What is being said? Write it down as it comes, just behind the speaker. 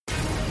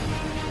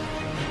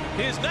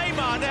Here's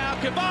Neymar now,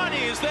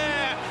 Cavani is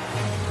there.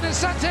 And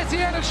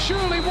Saint-Etienne have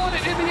surely won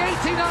it in the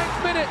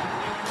 89th minute.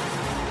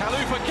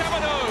 Kalou for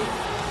Cavani.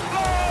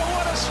 Oh,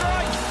 what a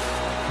strike!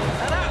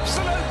 An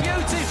absolute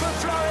beauty from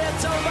Florian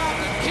Thauvin.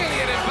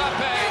 Kylian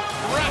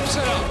Mbappe wraps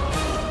it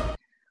up.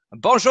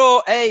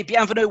 Bonjour et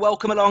bienvenue.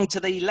 Welcome along to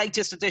the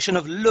latest edition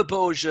of Le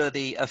Beau Jeu,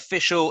 the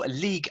official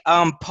Ligue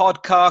 1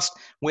 podcast.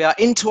 We are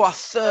into our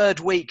third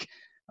week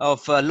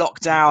of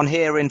lockdown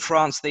here in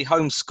France. The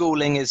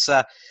homeschooling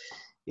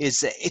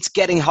is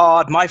getting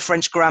hard. My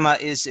French grammar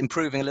is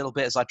improving a little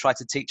bit as I try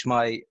to teach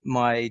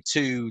my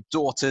two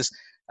daughters.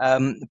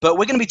 But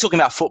we're going to be talking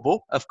about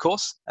football, of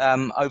course,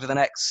 over the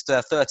next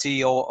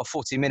 30 or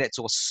 40 minutes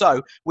or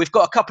so. We've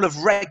got a couple of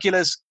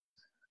regulars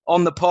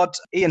on the pod,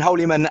 Ian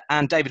Holyman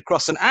and David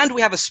Crossan, and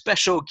we have a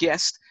special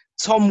guest,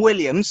 Tom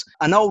Williams,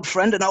 an old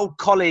friend, an old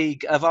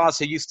colleague of ours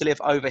who used to live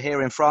over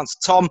here in France.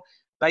 Tom,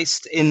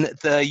 based in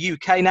the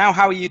UK now.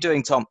 How are you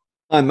doing, Tom?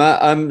 Hi,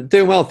 Matt. I'm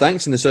doing well,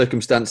 thanks, in the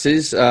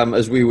circumstances.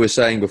 As we were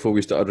saying before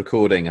we started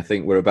recording, I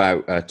think we're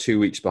about 2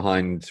 weeks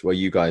behind where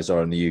you guys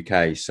are in the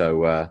UK.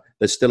 So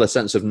there's still a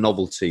sense of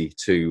novelty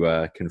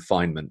to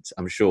confinement.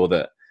 I'm sure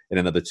that in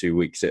another 2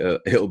 weeks,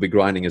 it'll be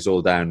grinding us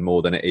all down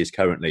more than it is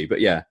currently.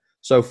 But yeah,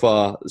 so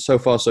far,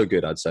 so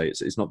good, I'd say.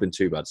 It's not been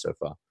too bad so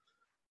far.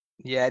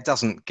 Yeah, it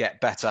doesn't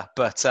get better,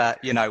 but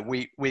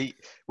we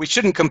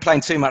shouldn't complain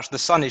too much. The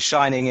sun is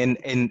shining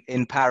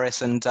in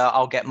Paris, and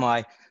I'll get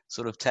my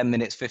sort of 10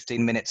 minutes,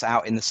 15 minutes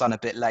out in the sun a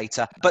bit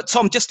later. But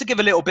Tom, just to give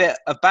a little bit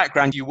of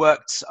background, you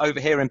worked over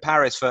here in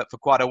Paris for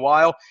quite a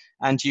while,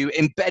 and you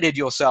embedded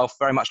yourself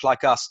very much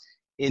like us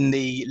in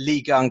the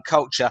Ligue 1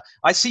 culture.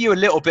 I see you a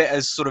little bit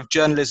as sort of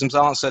journalism's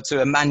answer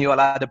to Emmanuel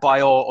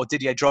Adebayor or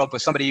Didier Drogba,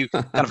 somebody who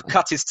kind of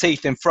cut his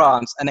teeth in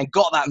France and then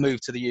got that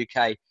move to the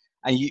UK.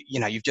 And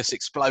you've just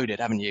exploded,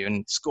 haven't you?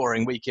 And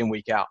scoring week in,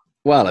 week out.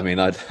 Well, I mean,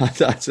 I'd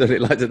certainly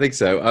like to think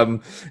so.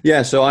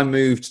 So I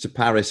moved to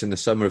Paris in the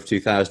summer of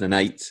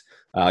 2008.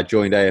 I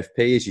joined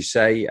AFP, as you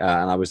say,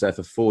 and I was there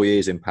for 4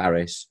 years in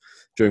Paris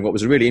during what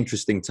was a really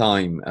interesting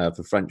time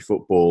for French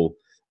football,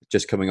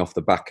 just coming off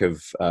the back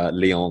of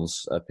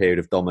Lyon's period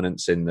of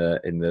dominance in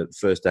the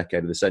first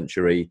decade of the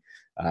century.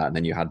 And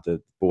then you had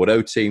the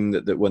Bordeaux team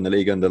that won the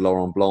league under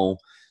Laurent Blanc,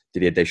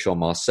 Didier Deschamps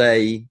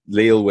Marseille,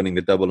 Lille winning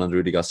the double under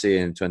Rudy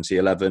Garcia in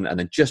 2011. And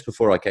then just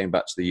before I came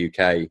back to the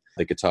UK,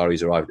 the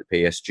Qataris arrived at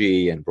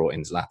PSG and brought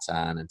in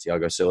Zlatan and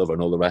Thiago Silva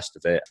and all the rest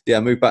of it. Yeah,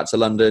 I moved back to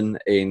London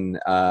in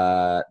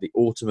the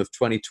autumn of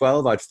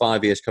 2012. I had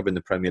 5 years covering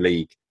the Premier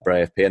League for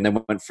AFP and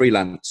then went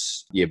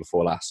freelance year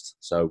before last.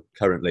 So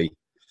currently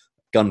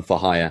gun for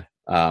hire,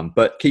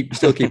 but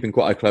still keeping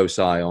quite a close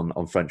eye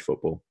on French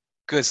football.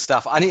 Good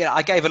stuff.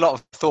 I gave a lot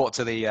of thought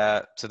to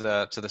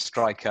the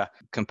striker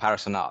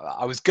comparison.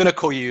 I was going to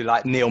call you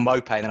like Neil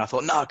Maupay, and then I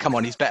thought, no, come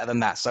on, he's better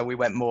than that. So we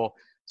went more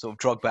sort of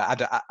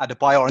Drogba,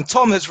 Adebayor. And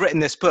Tom has written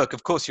this book.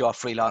 Of course, you are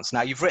freelance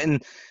now. You've written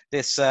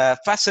this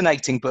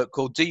fascinating book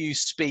called Do You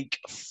Speak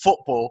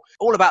Football?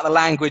 All about the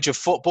language of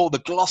football, the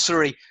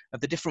glossary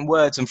of the different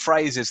words and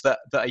phrases that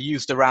are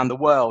used around the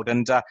world.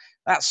 And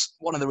that's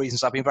one of the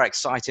reasons I've been very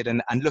excited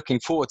and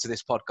looking forward to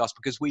this podcast,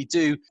 because we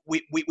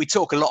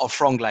talk a lot of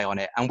franglais on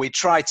it, and we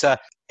try to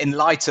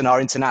enlighten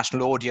our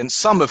international audience,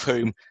 some of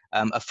whom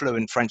are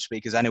fluent French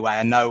speakers anyway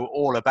and know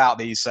all about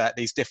these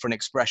different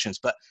expressions.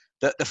 But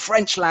the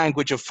French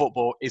language of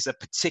football is a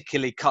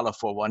particularly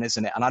colourful one,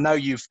 isn't it? And I know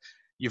you've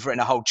written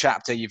a whole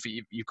chapter.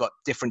 You've got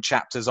different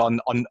chapters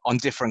on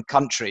different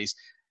countries.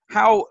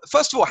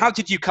 First of all, how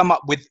did you come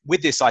up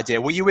with this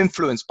idea? Were you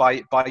influenced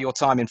by your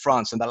time in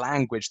France and the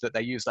language that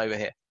they used over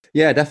here?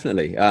 Yeah,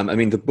 definitely. I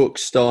mean, the book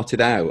started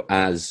out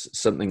as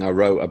something I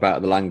wrote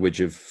about the language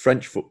of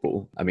French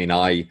football. I mean,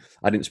 I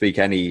didn't speak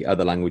any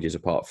other languages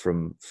apart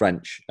from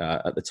French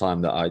at the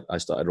time that I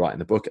started writing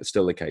the book. It's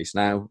still the case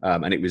now.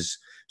 And it was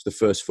the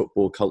first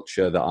football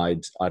culture that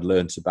I'd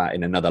learned about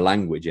in another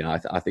language. And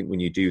I think when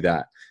you do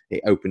that,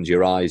 it opens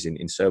your eyes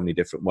in so many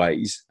different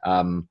ways.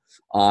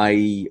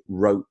 I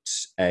wrote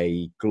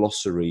a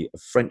glossary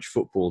of French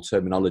football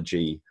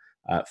terminology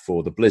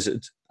for the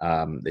Blizzard.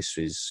 This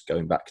is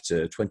going back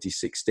to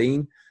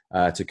 2016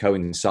 to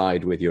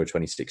coincide with Euro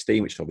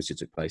 2016, which obviously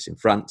took place in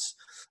France.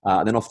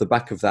 And then off the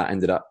back of that,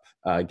 ended up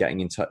getting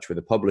in touch with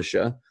a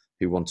publisher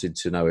who wanted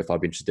to know if I'd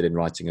be interested in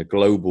writing a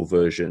global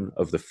version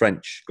of the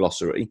French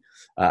glossary.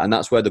 And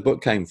that's where the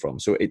book came from.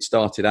 So it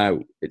started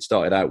out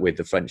with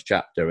the French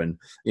chapter. And,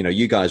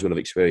 you guys will have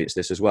experienced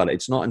this as well.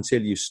 It's not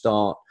until you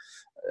start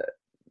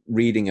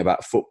reading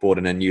about football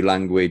in a new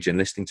language and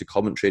listening to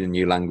commentary in a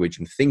new language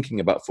and thinking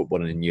about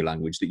football in a new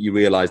language that you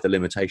realize the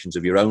limitations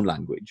of your own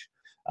language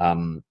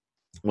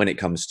when it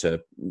comes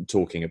to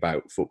talking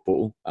about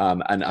football.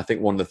 And I think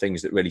one of the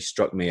things that really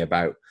struck me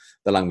about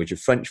the language of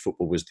French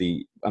football was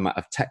the amount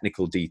of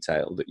technical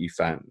detail that you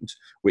found,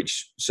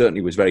 which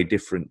certainly was very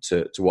different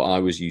to what I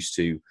was used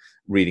to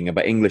reading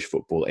about English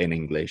football in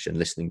English and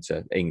listening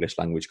to English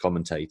language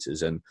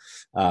commentators. And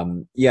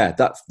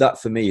that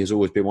for me has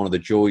always been one of the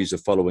joys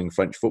of following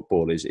French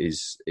football is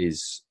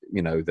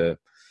the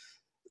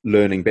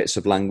learning bits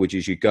of language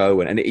as you go.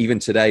 And even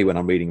today, when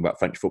I'm reading about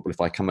French football, if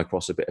I come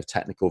across a bit of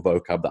technical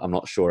vocab that I'm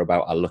not sure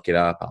about, I'll look it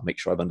up. I'll make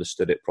sure I've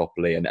understood it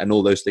properly. And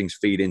all those things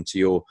feed into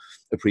your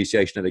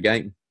appreciation of the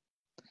game.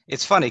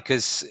 It's funny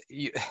because,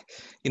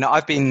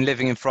 I've been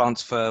living in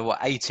France for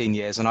 18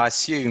 years, and I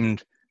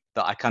assumed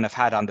that I kind of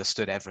had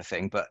understood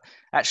everything. But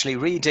actually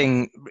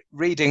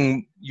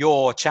reading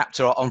your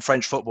chapter on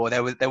French football,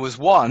 there was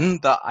one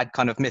that I'd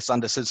kind of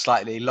misunderstood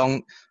slightly,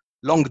 langue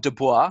de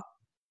bois,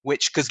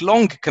 because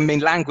langue can mean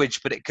language,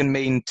 but it can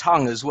mean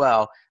tongue as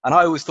well. And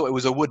I always thought it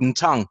was a wooden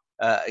tongue,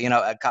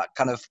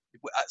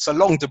 so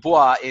langue de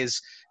bois is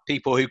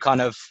people who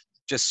kind of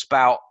just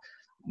spout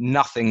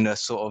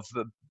nothingness, sort of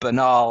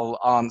banal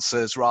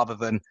answers rather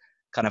than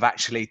kind of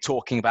actually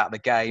talking about the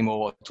game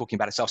or talking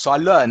about itself. So I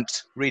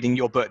learnt reading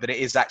your book that it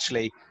is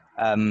actually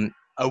a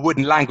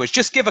wooden language.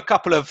 Just give a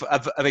couple of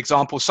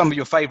examples, some of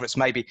your favorites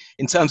maybe,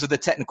 in terms of the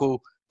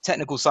technical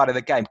side of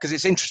the game, because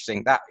it's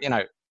interesting that,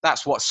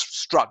 that's what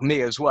struck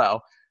me as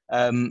well.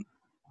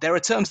 There are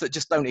terms that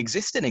just don't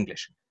exist in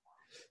English.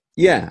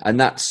 Yeah, and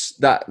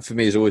that for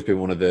me has always been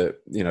one of the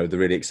the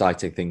really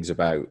exciting things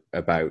about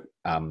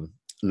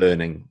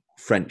learning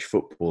French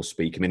football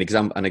speak. I mean,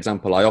 an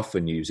example I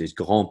often use is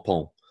grand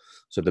pont,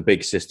 so the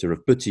big sister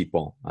of petit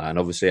pont. And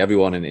obviously,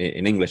 everyone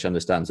in English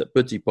understands that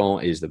petit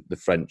pont is the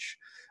French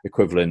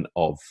equivalent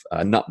of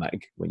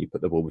nutmeg, when you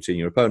put the ball between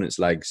your opponent's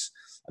legs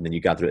and then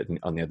you gather it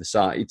on the other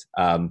side.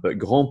 But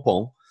grand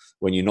pont,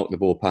 when you knock the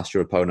ball past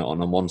your opponent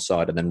on one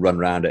side and then run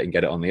around it and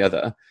get it on the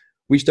other.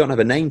 We just don't have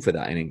a name for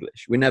that in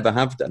English. We never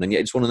have done. And yet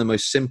it's one of the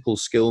most simple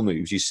skill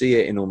moves. You see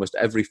it in almost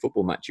every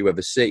football match you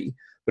ever see.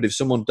 But if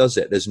someone does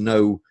it, there's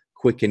no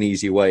quick and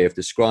easy way of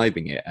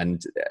describing it.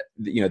 And,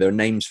 there are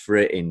names for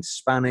it in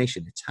Spanish,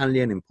 in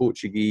Italian, in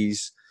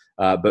Portuguese.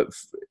 But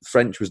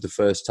French was the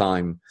first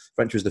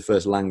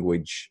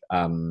language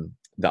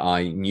that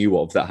I knew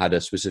of that had a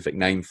specific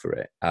name for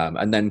it.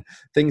 And then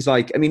things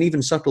like,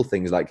 even subtle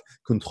things like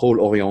contrôle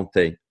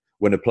orienté,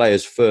 when a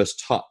player's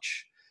first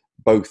touch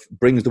both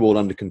brings the ball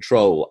under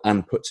control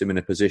and puts him in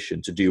a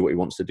position to do what he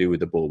wants to do with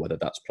the ball, whether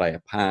that's play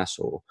a pass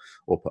or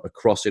put a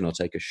cross in or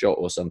take a shot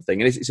or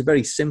something. And it's a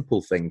very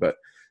simple thing, but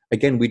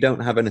again, we don't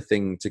have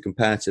anything to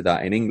compare to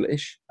that in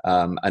English.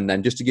 And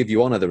then just to give you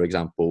one other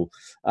example,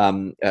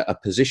 a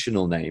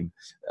positional name,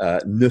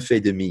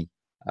 9,5,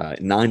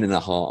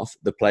 9.5,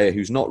 the player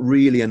who's not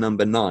really a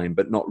number 9,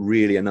 but not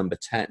really a number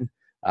 10,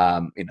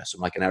 something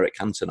like an Eric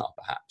Cantona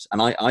perhaps.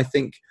 And I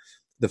think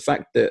the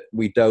fact that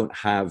we don't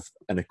have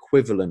an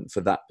equivalent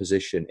for that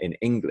position in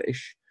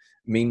English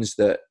means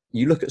that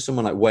you look at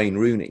someone like Wayne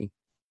Rooney,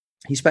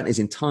 he spent his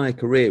entire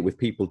career with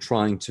people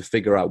trying to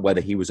figure out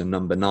whether he was a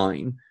number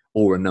 9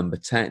 or a number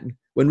 10,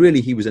 when really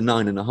he was a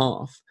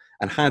 9.5.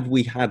 And had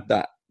we had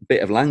that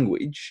bit of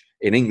language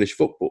in English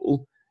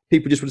football,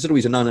 people just would have said, oh,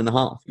 he's a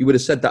 9.5. You would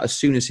have said that as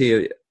soon as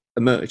he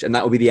emerged, and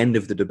that would be the end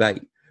of the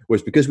debate.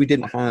 Whereas because we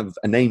didn't have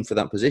a name for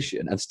that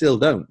position, and still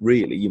don't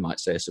really, you might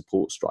say a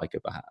support striker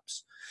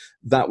perhaps,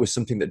 that was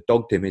something that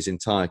dogged him his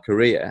entire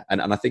career.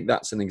 And I think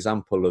that's an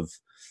example of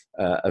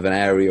an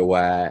area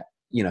where,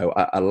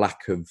 a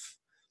lack of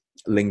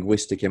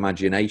linguistic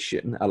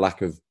imagination, a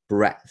lack of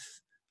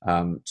breadth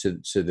to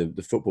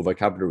the football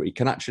vocabulary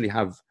can actually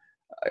have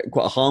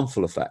quite a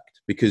harmful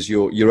effect, because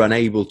you're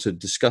unable to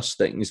discuss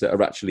things that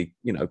are actually,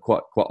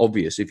 quite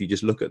obvious if you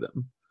just look at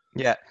them.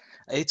 Yeah.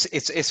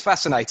 It's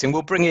fascinating.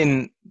 We'll bring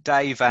in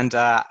Dave and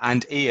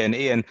Ian.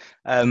 Ian,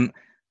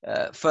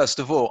 first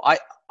of all,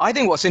 I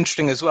think what's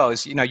interesting as well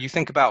is, you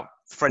think about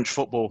French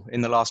football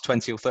in the last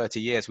 20 or 30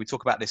 years, we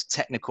talk about this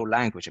technical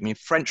language.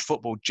 French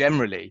football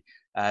generally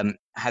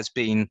has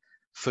been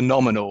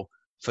phenomenal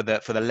for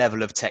the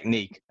level of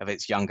technique of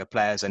its younger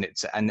players and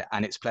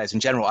its players in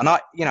general. And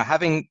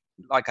having,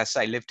 like I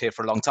say, lived here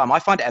for a long time, I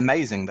find it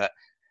amazing that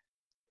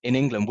in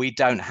England we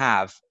don't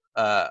have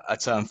a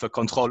term for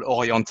contrôle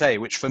orienté,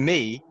 which for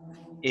me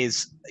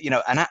is,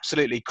 an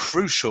absolutely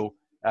crucial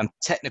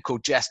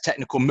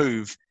technical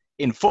move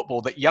in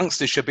football that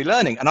youngsters should be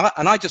learning. And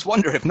I just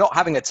wonder if not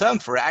having a term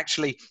for it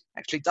actually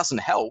doesn't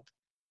help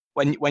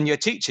when you're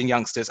teaching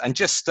youngsters. And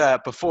just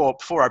before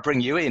I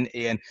bring you in,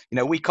 Ian,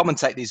 we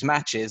commentate these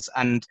matches,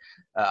 and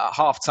at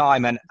half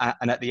time and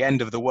at the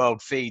end of the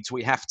world feeds,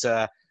 we have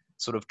to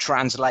sort of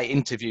translate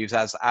interviews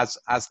as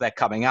they're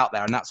coming out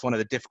there. And that's one of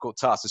the difficult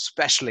tasks,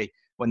 especially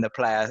when the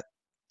player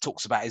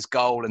talks about his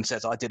goal and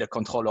says, I did a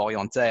contrôle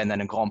orienté and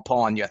then a grand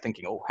pont, and you're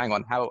thinking, oh, hang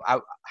on,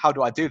 how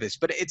do I do this?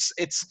 But it's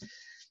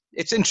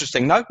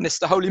interesting, no,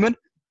 Mr. Holyman?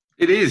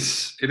 It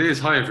is.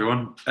 Hi,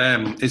 everyone.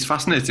 It's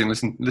fascinating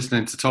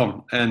listening to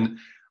Tom. And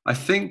I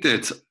think,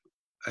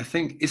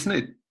 isn't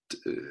it,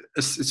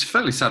 it's a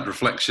fairly sad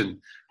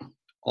reflection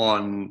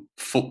on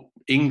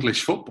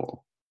English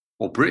football,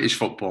 or British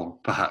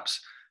football, perhaps.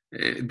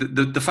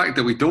 The fact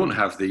that we don't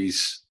have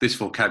this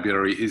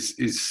vocabulary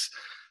is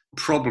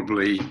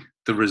probably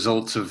the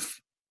result of,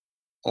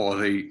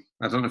 I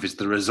don't know if it's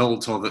the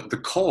result or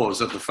the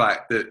cause of the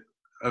fact that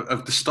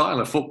of the style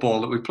of football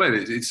that we play.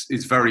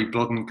 It's very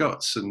blood and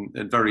guts and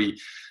very,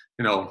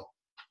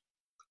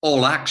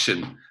 all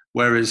action.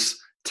 Whereas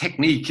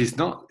technique is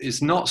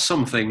not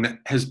something that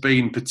has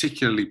been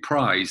particularly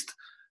prized,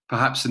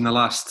 perhaps in the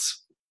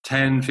last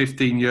 10,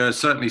 15 years,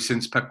 certainly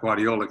since Pep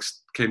Guardiola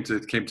came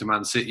to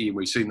Man City, and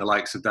we've seen the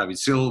likes of David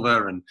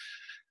Silva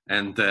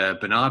and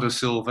Bernardo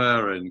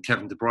Silva and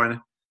Kevin De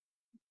Bruyne.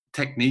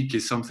 Technique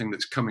is something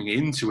that's coming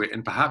into it,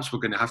 and perhaps we're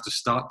going to have to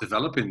start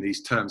developing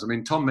these terms. I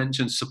mean, Tom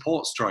mentioned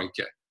support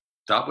striker.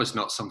 That was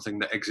not something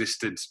that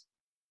existed,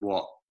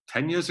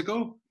 10 years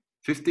ago,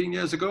 15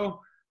 years ago?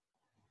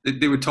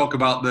 They would talk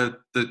about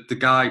the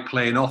guy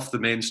playing off the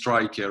main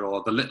striker,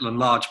 or the little and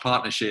large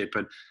partnership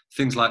and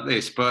things like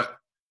this. But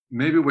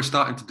maybe we're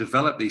starting to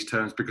develop these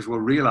terms because we're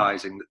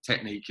realising that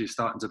technique is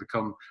starting to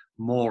become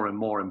more and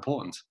more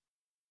important.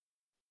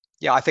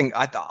 Yeah, I think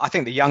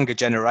the younger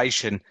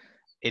generation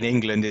in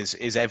England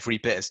is every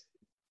bit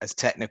as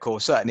technical.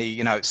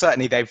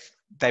 Certainly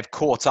they've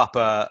caught up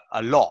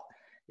a lot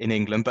in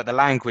England, but the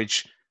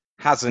language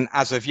hasn't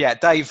as of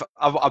yet. Dave,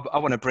 I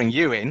want to bring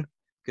you in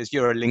because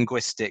you're a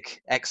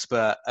linguistic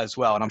expert as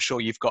well, and I'm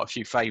sure you've got a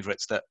few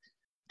favourites that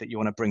you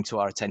want to bring to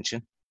our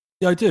attention.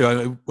 Yeah, I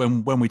do.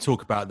 When we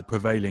talk about the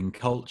prevailing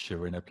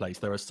culture in a place,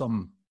 there are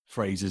some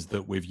phrases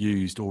that we've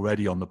used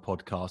already on the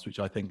podcast, which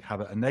I think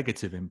have a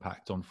negative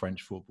impact on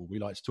French football. We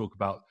like to talk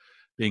about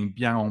being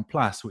bien en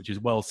place, which is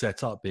well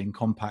set up, being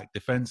compact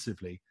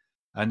defensively.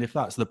 And if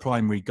that's the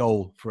primary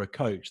goal for a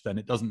coach, then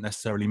it doesn't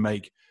necessarily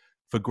make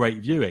for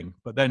great viewing.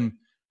 But then,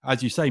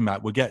 as you say,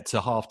 Matt, we'll get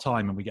to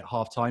half-time, and we get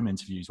half-time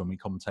interviews when we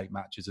commentate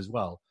matches as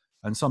well.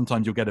 And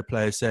sometimes you'll get a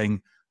player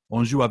saying,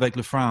 on joue avec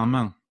le frein à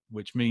main,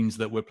 which means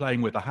that we're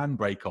playing with a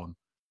handbrake on.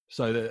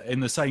 So that in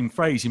the same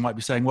phrase, you might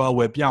be saying, well,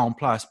 we're bien en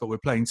place, but we're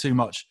playing too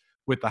much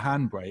with the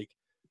handbrake.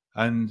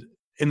 And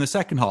in the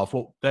second half,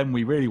 what then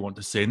we really want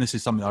to see, and this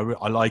is something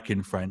I like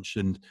in French,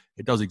 and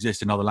it does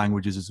exist in other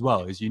languages as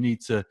well, is you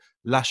need to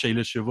lâcher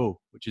le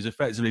cheval, which is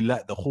effectively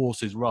let the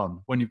horses run.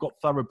 When you've got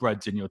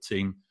thoroughbreds in your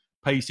team,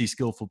 pacey,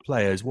 skillful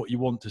players, what you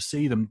want to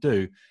see them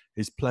do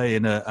is play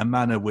in a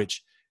manner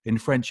which in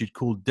French you'd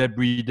call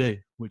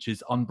débridé, which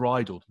is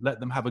unbridled. Let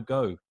them have a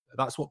go.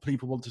 That's what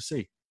people want to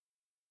see.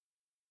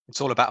 It's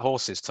all about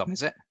horses, Tom,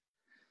 is it?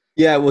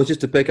 Yeah, well,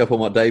 just to pick up on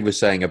what Dave was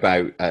saying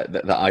about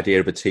the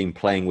idea of a team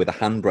playing with a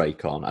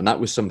handbrake on, and that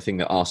was something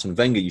that Arsene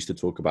Wenger used to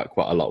talk about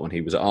quite a lot when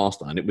he was at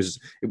Arsenal, and it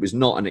was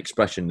not an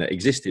expression that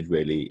existed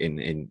really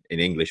in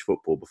English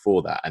football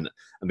before that, and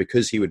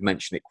because he would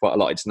mention it quite a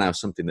lot, it's now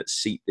something that's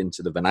seeped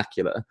into the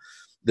vernacular.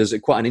 There's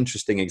quite an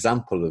interesting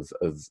example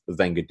of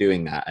Wenger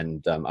doing that,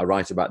 and I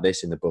write about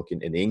this in the book in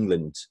the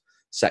England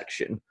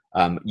section.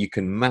 You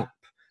can map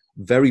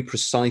very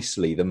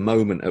precisely the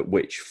moment at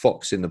which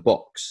Fox in the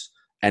Box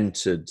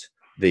entered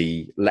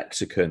the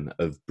lexicon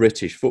of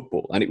British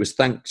football. And it was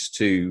thanks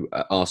to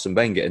Arsene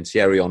Wenger and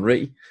Thierry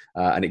Henry.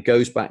 And it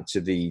goes back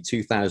to the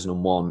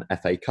 2001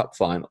 FA Cup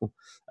final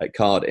at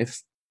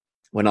Cardiff,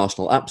 when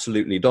Arsenal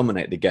absolutely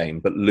dominate the game,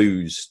 but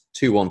lose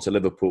 2-1 to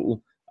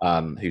Liverpool,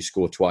 who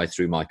scored twice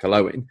through Michael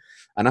Owen.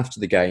 And after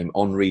the game,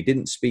 Henry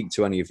didn't speak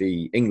to any of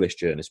the English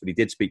journalists, but he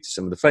did speak to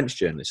some of the French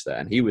journalists there.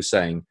 And he was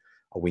saying,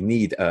 we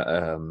need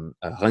a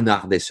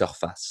renard des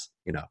surfaces,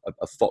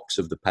 a fox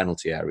of the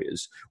penalty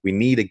areas. We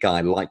need a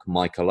guy like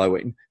Michael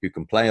Owen who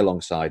can play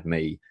alongside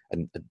me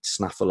and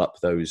snaffle up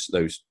those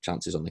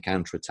chances on the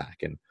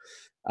counter-attack.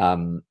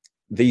 And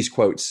these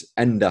quotes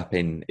end up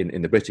in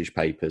the British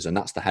papers, and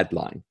that's the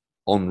headline.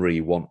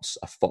 Henry wants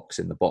a fox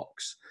in the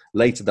box.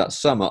 Later that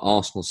summer,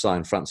 Arsenal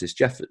signed Francis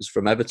Jeffers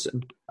from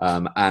Everton,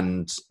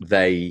 and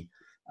they,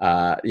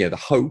 the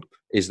hope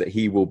is that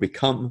he will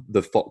become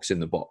the fox in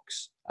the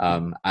box.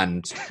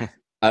 And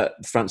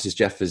Francis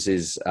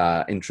Jeffers'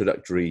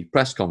 introductory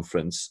press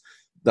conference,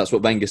 that's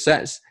what Wenger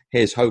says.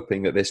 Here's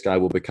hoping that this guy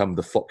will become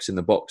the fox in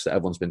the box that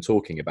everyone's been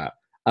talking about.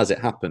 As it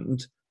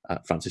happened,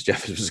 Francis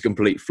Jeffers was a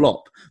complete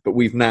flop, but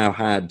we've now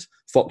had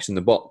fox in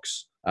the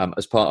box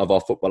as part of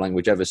our football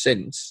language ever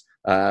since.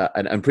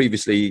 And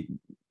previously,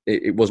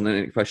 it wasn't an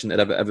expression that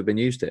had ever been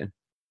used here.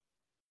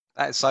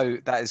 That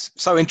is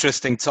so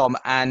interesting, Tom.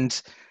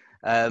 And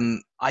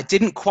I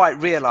didn't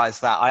quite realise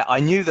that. I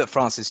knew that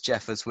Francis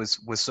Jeffers was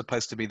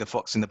supposed to be the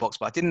fox in the box,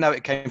 but I didn't know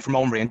it came from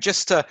Henry. And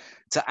just to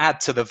add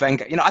to the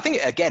Wenger, I think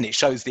it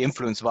shows the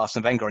influence of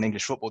Arsene Wenger on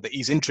English football that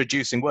he's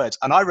introducing words.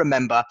 And I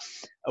remember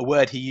a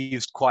word he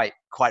used quite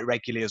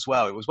regularly as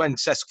well. It was when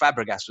Cesc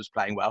Fabregas was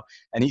playing well,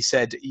 and he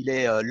said, "Il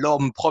est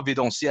l'homme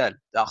providentiel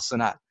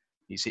d'Arsenal."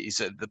 He's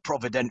the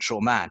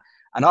providential man.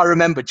 And I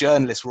remember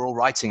journalists were all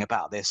writing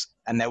about this,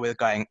 and they were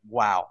going,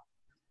 "Wow.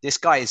 This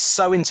guy is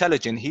so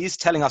intelligent. He's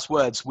telling us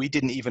words we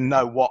didn't even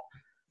know what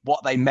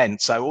they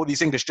meant." So all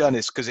these English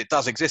journalists, because it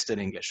does exist in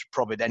English,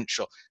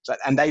 providential. So,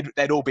 and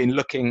they'd all been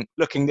looking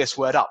this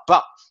word up.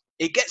 But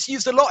it gets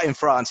used a lot in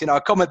France.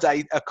 A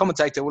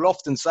commentator will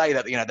often say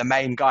that the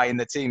main guy in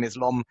the team is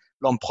l'homme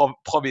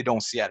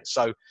providentiel.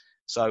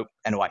 So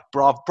anyway,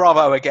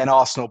 bravo again,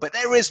 Arsenal. But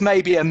there is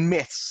maybe a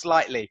myth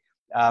slightly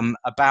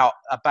about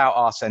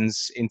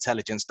Arsene's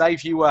intelligence.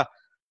 Dave, you were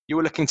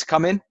looking to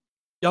come in.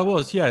 Yeah, I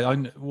was. Yeah,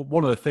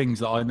 one of the things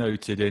that I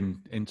noted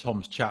in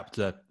Tom's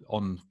chapter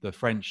on the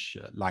French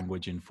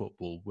language in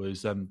football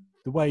was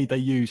the way they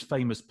use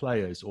famous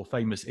players or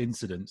famous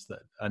incidents that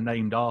are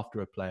named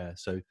after a player.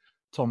 So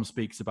Tom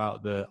speaks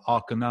about the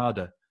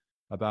Arconada,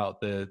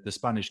 about the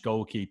Spanish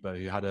goalkeeper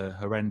who had a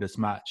horrendous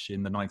match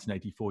in the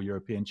 1984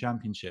 European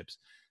Championships.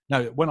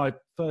 Now, when I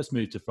first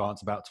moved to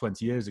France about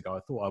 20 years ago, I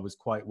thought I was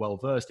quite well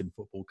versed in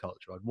football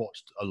culture. I'd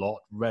watched a lot,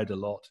 read a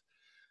lot,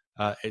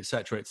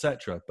 etc.,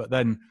 etc. But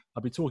then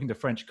I'd be talking to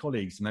French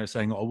colleagues and they were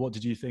saying, "Oh, what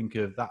did you think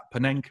of that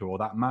Panenka or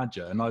that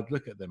Madja?" And I'd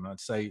look at them and I'd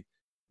say,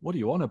 "What are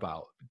you on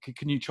about?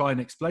 Can you try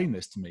and explain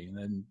this to me?" And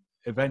then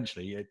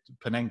eventually,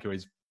 Panenka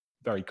is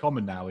very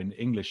common now in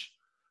English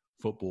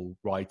football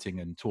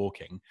writing and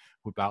talking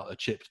about a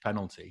chipped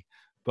penalty.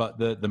 But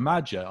the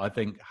Madja, I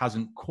think,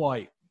 hasn't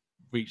quite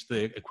reached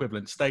the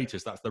equivalent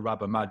status. That's the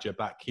Rabba Madja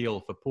back heel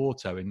for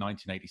Porto in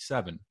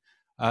 1987.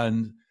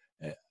 And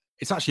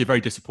it's actually a very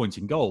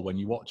disappointing goal when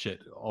you watch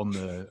it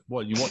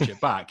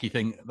back. You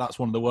think that's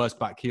one of the worst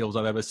back heels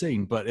I've ever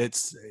seen, but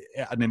it's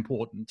an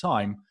important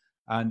time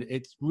and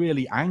it's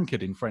really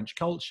anchored in French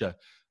culture.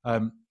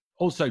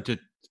 Also, to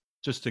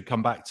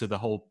come back to the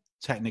whole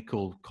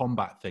technical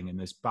combat thing in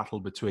this battle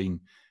between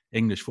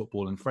English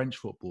football and French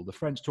football, the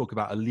French talk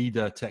about a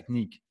leader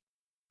technique,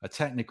 a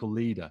technical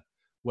leader,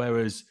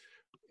 whereas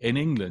in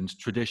England,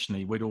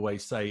 traditionally, we'd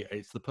always say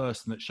it's the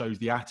person that shows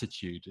the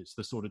attitude. It's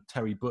the sort of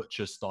Terry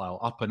Butcher style,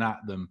 up and at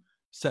them,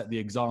 set the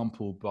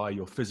example by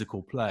your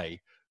physical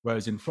play.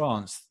 Whereas in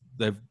France,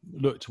 they've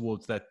looked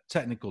towards their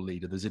technical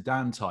leader, the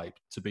Zidane type,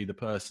 to be the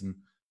person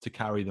to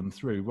carry them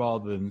through,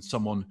 rather than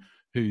someone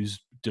who's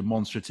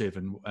demonstrative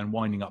and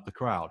winding up the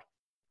crowd.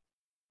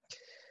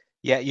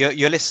 Yeah,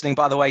 you're listening,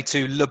 by the way,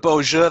 to Le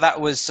Beau Jeu. That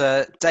was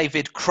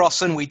David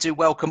Crossan. We do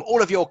welcome all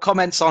of your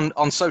comments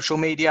on social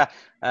media,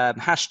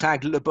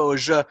 hashtag Le Beau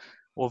Jeu,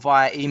 or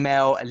via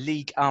email,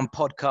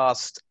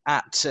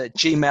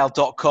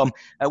 ligue1podcast@gmail.com.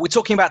 We're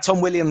talking about Tom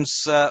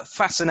Williams'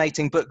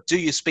 fascinating book, Do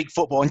You Speak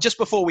Football? And just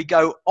before we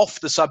go off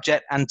the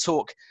subject and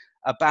talk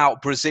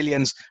about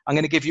Brazilians, I'm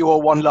going to give you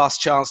all one last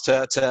chance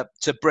to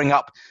bring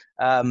up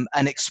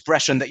an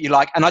expression that you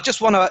like. And I just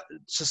want to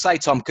say,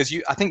 Tom, because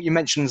I think you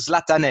mentioned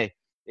Zlatane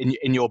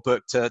in your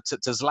book to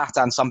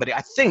Zlatan somebody.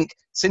 I think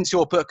since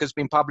your book has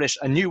been published,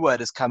 a new word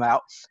has come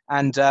out,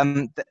 and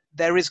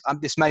there is,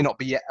 this may not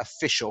be yet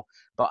official,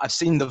 but I've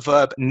seen the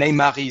verb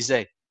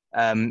Neymariser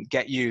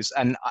get used,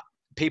 and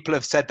people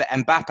have said that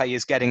Mbappe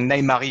is getting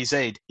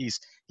Neymarised. He's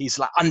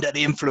like under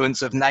the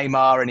influence of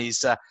Neymar, and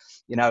he's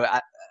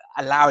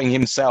allowing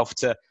himself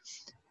to,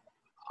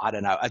 I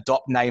don't know,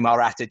 adopt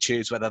Neymar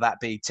attitudes, whether that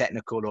be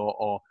technical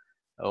or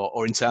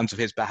in terms of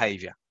his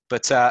behaviour.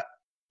 But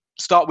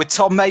start with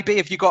Tom, maybe,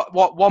 if you got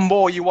one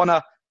more you want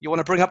to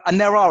bring up.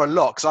 And there are a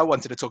lot, because I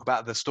wanted to talk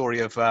about the story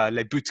of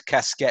Les Buts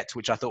Casquettes,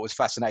 which I thought was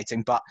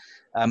fascinating, but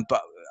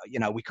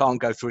we can't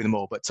go through them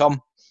all. But Tom?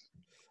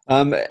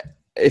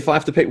 If I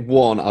have to pick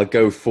one, I'll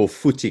go for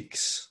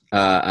Footix.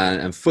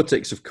 And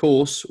Footix, of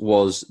course,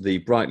 was the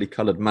brightly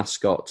coloured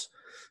mascot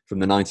from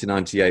the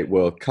 1998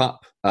 World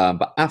Cup.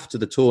 But after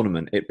the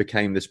tournament, it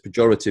became this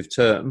pejorative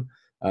term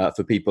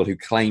for people who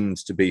claimed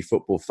to be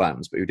football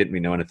fans, but who didn't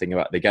really know anything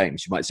about the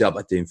games. You might say,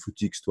 but t'es un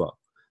footix, toi.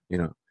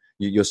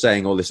 You're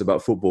saying all this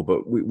about football,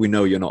 but we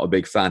know you're not a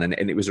big fan.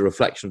 And it was a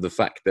reflection of the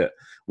fact that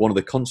one of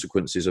the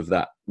consequences of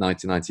that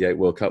 1998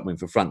 World Cup win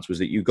for France was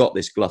that you got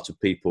this glut of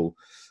people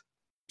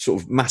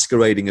sort of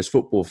masquerading as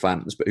football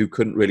fans, but who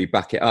couldn't really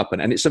back it up.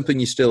 And it's something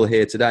you still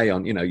hear today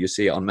on, you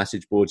see it on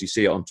message boards, you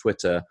see it on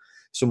Twitter.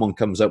 Someone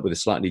comes up with a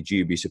slightly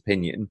dubious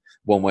opinion.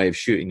 One way of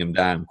shooting them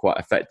down quite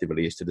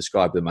effectively is to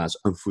describe them as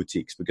un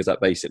footix, because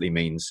that basically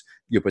means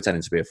you're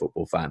pretending to be a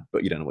football fan,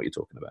 but you don't know what you're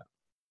talking about.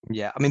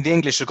 Yeah, I mean, the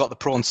English have got the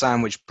prawn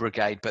sandwich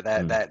brigade, but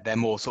they're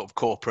more sort of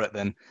corporate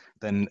than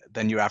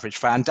your average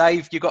fan.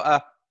 Dave, you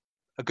got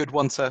a good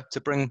one to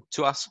bring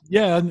to us?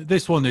 Yeah, and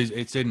this one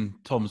it's in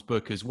Tom's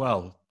book as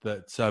well.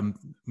 That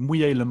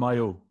mouiller le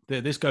maillot.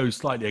 This goes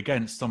slightly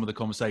against some of the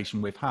conversation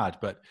we've had,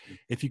 but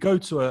if you go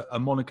to a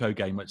Monaco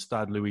game at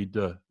Stade Louis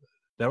II,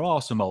 there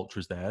are some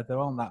ultras there. There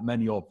aren't that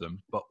many of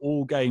them, but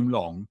all game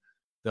long,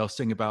 they'll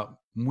sing about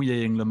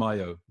mouilling le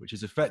maillot, which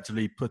is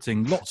effectively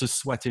putting lots of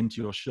sweat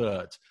into your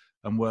shirt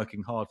and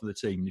working hard for the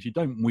team. If you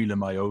don't mouiller le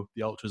maillot,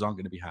 the ultras aren't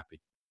going to be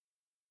happy.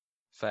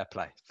 Fair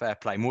play.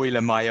 Mouiller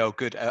le maillot,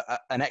 good.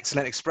 An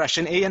excellent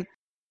expression. Ian?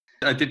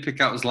 I did pick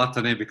out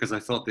Zlatane because I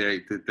thought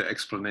the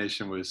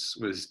explanation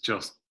was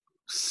just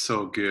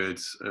so good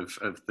of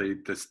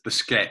the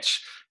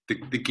sketch.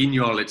 The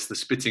guignol, it's the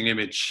spitting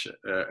image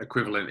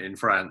equivalent in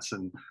France,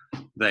 and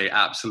they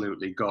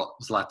absolutely got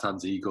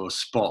Zlatan's ego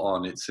spot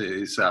on. It's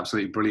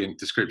absolutely brilliant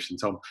description,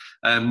 Tom.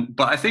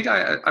 But I think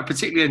I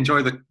particularly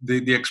enjoy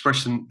the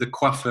expression the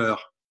coiffeur,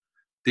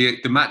 the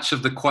match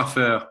of the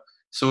coiffeur.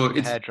 So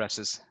it's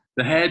hairdressers.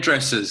 The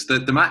hairdressers,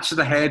 the match of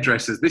the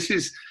hairdressers. This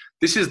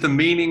is the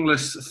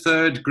meaningless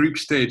third group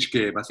stage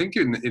game. I think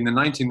in the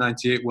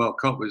 1998 World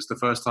Cup was the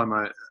first time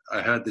I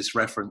heard this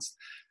reference.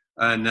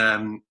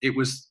 And it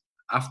was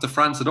after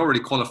France had already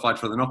qualified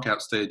for the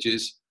knockout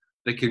stages.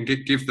 They can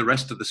give the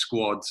rest of the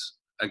squads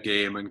a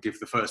game and give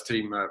the first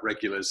team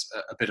regulars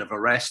a bit of a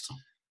rest.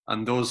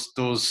 And those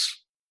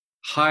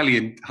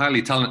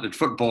highly talented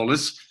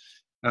footballers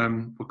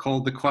were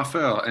called the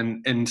coiffeur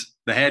and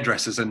the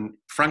hairdressers. And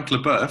Frank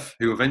Leboeuf,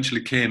 who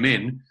eventually came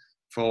in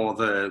for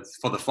the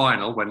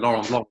final when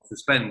Laurent Blanc was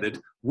suspended,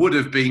 would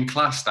have been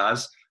classed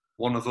as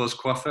one of those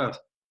coiffeurs.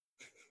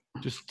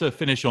 Just to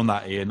finish on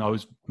that, Ian, I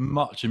was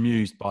much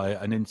amused by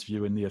an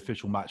interview in the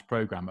official match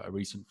programme at a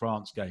recent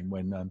France game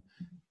when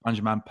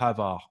Benjamin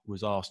Pavard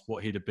was asked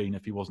what he'd have been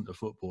if he wasn't a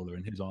footballer,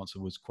 and his answer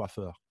was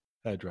coiffeur,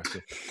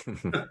 hairdresser.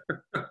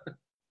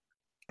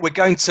 We're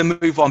going to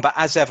move on, but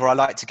as ever, I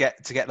like to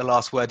get the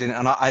last word in.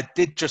 And I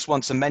did just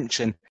want to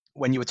mention,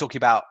 when you were talking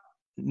about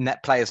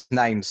net players'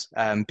 names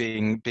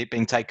being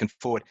taken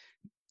forward,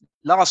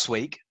 last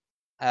week,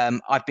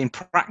 I've been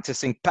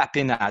practicing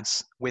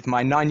papinades with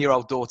my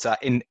 9-year-old daughter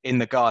in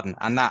the garden.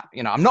 And that,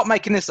 I'm not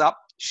making this up.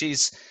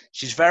 She's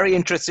very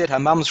interested. Her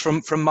mum's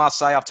from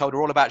Marseille. I've told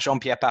her all about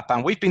Jean-Pierre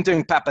Papin. We've been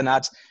doing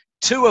papinades.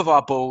 2 of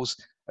our balls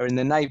are in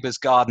the neighbour's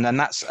garden. And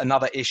that's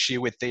another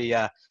issue with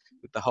the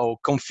whole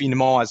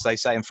confinement, as they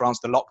say in France,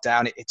 the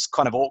lockdown. It's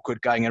kind of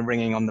awkward going and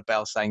ringing on the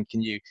bell saying,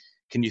 can you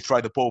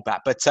throw the ball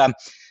back? But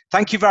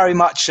thank you very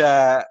much,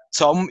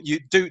 Tom. You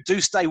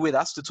do stay with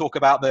us to talk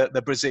about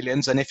the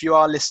Brazilians. And if you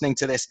are listening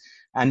to this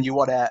and you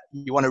want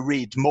to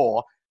read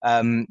more,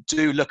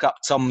 do look up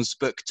Tom's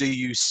book, Do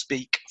You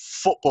Speak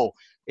Football?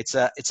 It's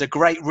a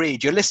great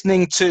read. You're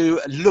listening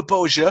to Le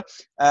Beau Jeu,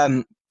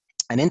 an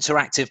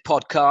interactive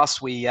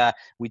podcast. We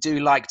do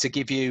like to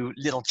give you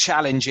little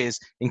challenges,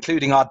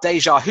 including our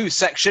Déjà Who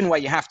section, where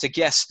you have to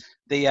guess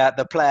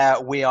the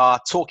player we are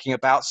talking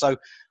about. So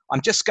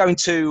I'm just going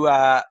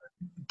to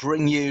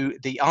bring you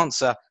the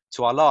answer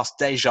to our last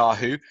Déjà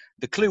Who.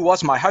 The clue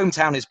was my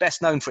hometown is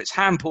best known for its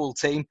handball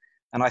team,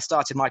 and I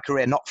started my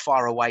career not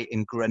far away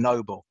in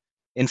Grenoble.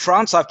 In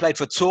France, I've played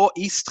for Tours,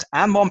 Istres,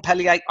 and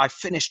Montpellier. I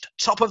finished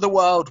top of the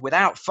world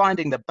without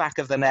finding the back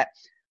of the net,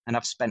 and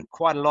I've spent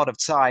quite a lot of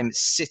time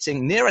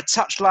sitting near a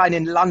touchline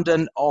in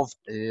London of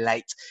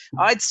late.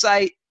 I'd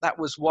say that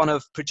was one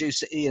of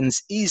producer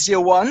Ian's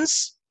easier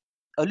ones.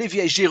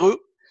 Olivier Giroud.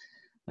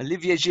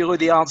 Olivier Giroud,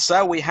 the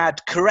answer. We had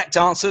correct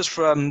answers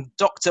from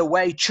Dr.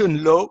 Wei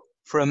Chun Lo,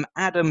 from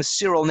Adam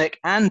Cyrulnik,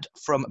 and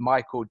from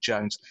Michael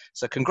Jones.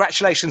 So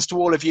congratulations to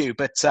all of you.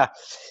 But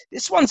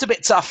this one's a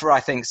bit tougher, I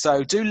think.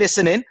 So do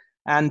listen in.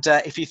 And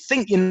if you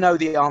think you know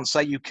the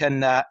answer, you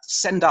can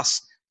send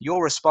us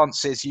your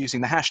responses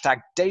using the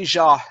hashtag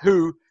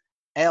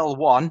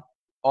DéjaWhoL1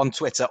 on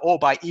Twitter, or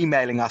by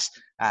emailing us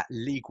at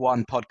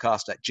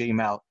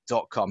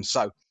ligue1podcast@gmail.com.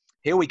 So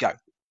here we go.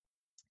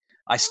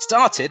 I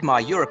started my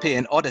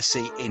European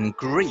odyssey in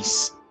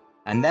Greece,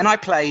 and then I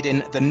played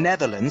in the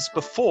Netherlands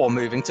before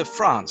moving to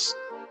France.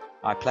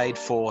 I played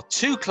for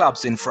 2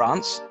 clubs in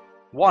France,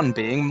 one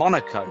being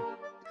Monaco.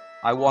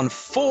 I won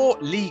 4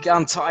 Ligue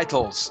 1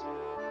 titles.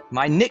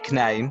 My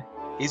nickname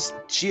is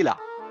Gila.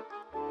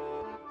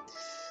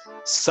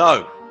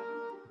 So,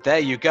 there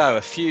you go.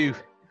 A few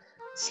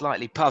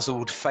slightly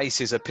puzzled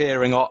faces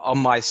appearing on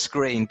my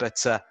screen,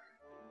 but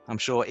I'm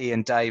sure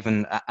Ian, Dave,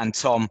 and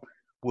Tom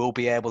will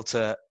be able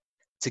to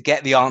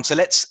get the answer.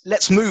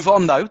 Let's move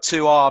on though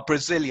to our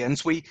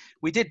Brazilians. We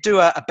did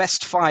do a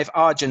best 5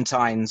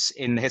 Argentines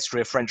in the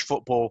history of French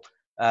football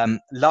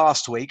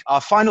last week. Our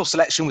final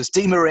selection was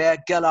Di Maria,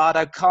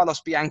 Gallardo,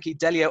 Carlos Bianchi,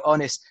 Delio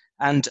Onis,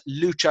 and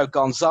Lucho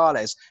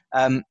Gonzalez.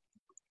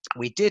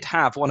 We did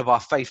have one of our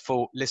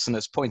faithful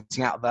listeners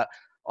pointing out that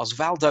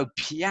Osvaldo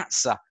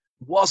Piazza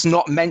was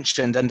not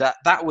mentioned, and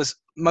that was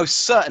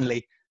most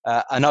certainly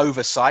an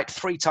oversight.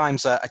 3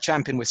 times a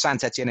champion with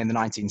Saint-Etienne in the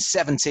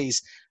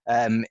 1970s.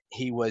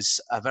 He was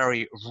a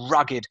very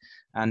rugged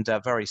and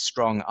very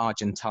strong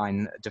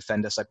Argentine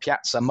defender. So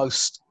Piazza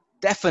most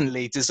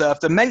definitely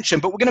deserved a mention.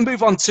 But we're going to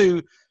move on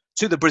to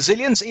the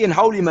Brazilians. Ian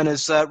Holyman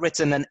has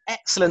written an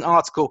excellent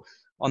article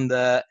on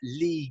the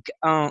Ligue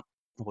 1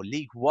 or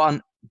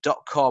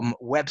Ligue1.com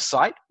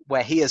website,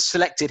 where he has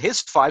selected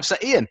his 5. So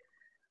Ian,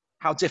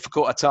 how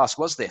difficult a task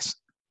was this?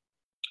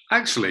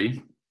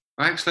 Actually,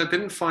 I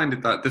didn't find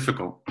it that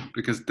difficult,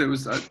 because there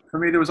was, for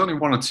me, there was only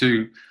 1 or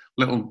 2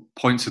 little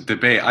points of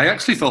debate. I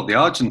actually thought the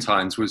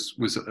Argentines was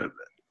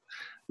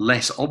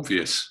less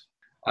obvious.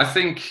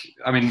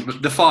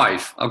 The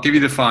 5, I'll give you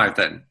the 5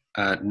 then.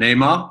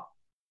 Neymar,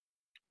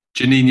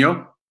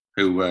 Juninho,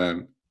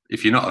 who,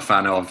 if you're not a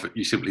fan of,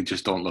 you simply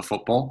just don't love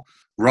football.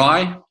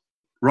 Rai,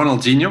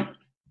 Ronaldinho,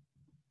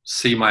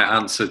 see my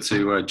answer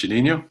to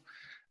Juninho,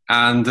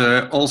 and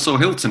also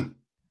Hilton,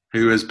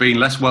 who has been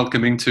less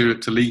welcoming to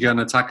Ligue 1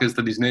 attackers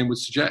than his name would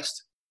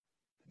suggest.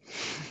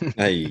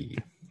 Hey.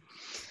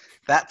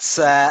 That's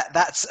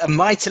a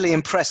mightily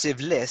impressive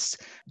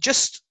list.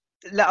 Just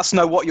let us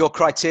know what your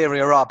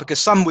criteria are, because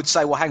some would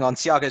say, well, hang on,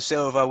 Thiago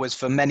Silva was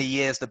for many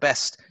years the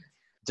best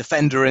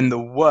defender in the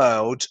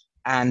world,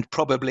 and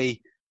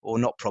probably, or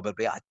not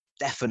probably,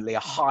 definitely a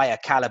higher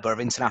caliber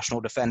of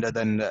international defender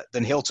than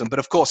Hilton. But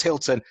of course,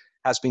 Hilton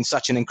has been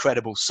such an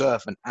incredible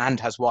servant and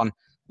has won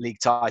league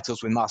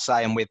titles with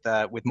Marseille and with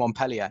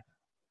Montpellier.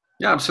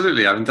 Yeah,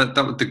 absolutely. I mean, that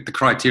the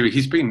criteria.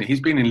 He's been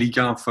in Ligue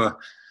 1 for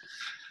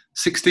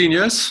 16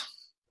 years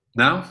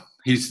now.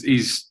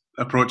 He's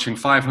approaching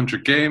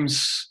 500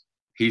 games.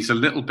 He's a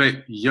little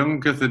bit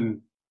younger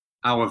than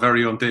our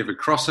very own David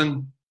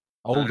Crossan.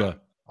 Older.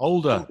 A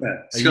Older.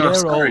 year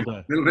Sorry, older.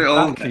 a little bit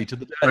older. Exactly, to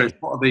the But day. it's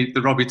part of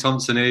the Robbie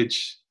Thompson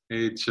age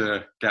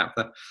gap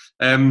there.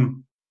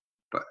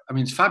 But I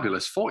mean, it's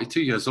fabulous.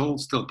 42 years old,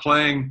 still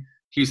playing.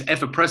 He's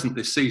ever present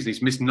this season.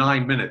 He's missed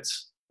 9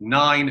 minutes.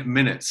 9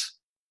 minutes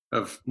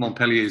of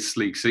Montpellier's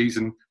league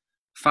season.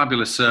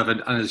 Fabulous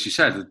servant, and as you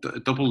said, a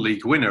double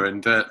league winner.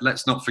 And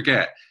let's not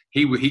forget,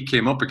 he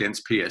came up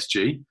against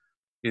PSG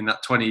in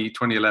that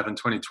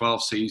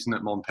 2011-2012 season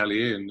at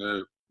Montpellier,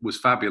 and was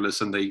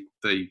fabulous. And they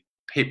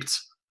pipped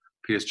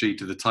PSG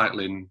to the title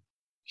in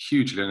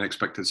hugely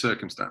unexpected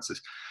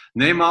circumstances.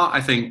 Neymar, I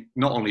think,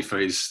 not only for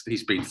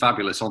he's been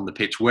fabulous on the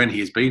pitch when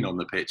he's been on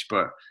the pitch,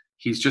 but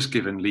he's just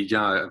given Ligue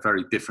 1 a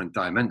very different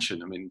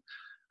dimension. I mean,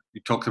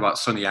 you talked about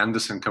Sonny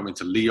Anderson coming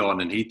to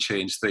Lyon, and he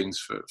changed things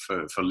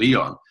for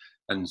Lyon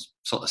and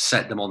sort of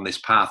set them on this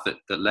path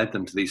that led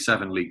them to these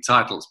 7 league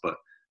titles. But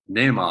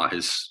Neymar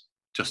has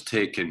just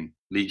taken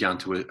Ligue 1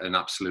 to an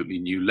absolutely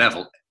new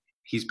level.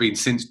 He's been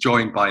since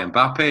joined by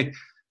Mbappe,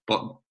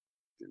 but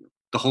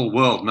the whole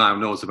world now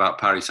knows about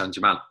Paris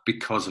Saint-Germain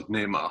because of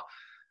Neymar.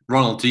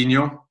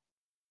 Ronaldinho,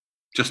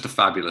 just a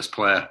fabulous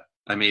player.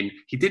 I mean,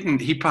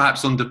 he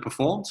perhaps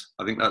underperformed.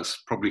 I think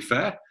that's probably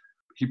fair.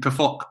 He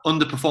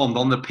underperformed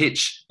on the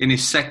pitch in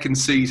his second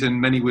season.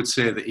 Many would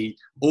say that he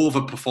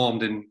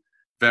overperformed in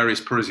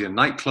various Parisian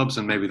nightclubs,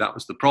 and maybe that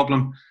was the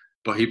problem.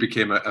 But he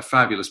became a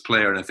fabulous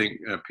player, and I think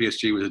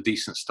PSG was a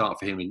decent start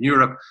for him in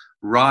Europe.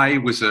 Rai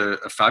was a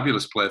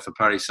fabulous player for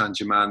Paris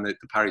Saint-Germain, the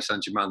Paris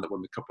Saint-Germain that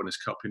won the Cup Winners'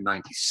 Cup in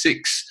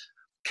 '96.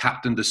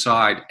 Captained the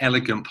side,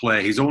 elegant player.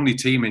 His only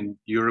team in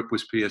Europe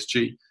was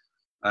PSG.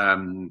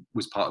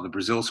 Was part of the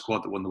Brazil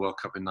squad that won the World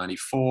Cup in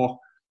 '94.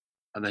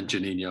 And then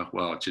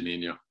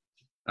Juninho.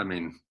 I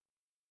mean,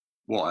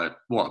 what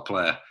a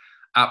player.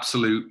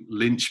 Absolute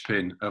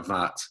linchpin of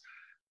that.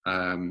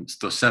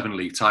 Still 7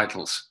 league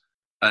titles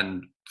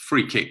and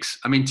free kicks.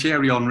 I mean,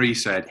 Thierry Henry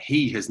said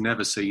he has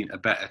never seen a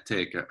better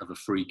taker of a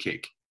free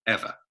kick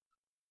ever.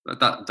 But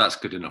that's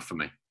good enough for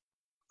me.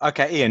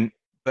 Okay, Ian,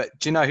 but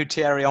do you know who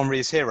Thierry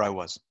Henry's hero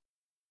was?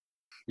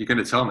 You're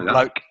going to tell me that?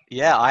 Bloke.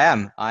 Yeah, I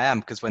am,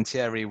 because when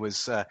Thierry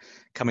was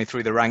coming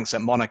through the ranks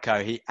at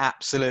Monaco, he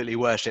absolutely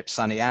worshipped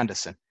Sonny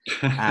Anderson.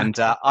 And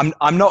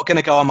I'm not going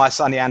to go on my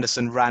Sonny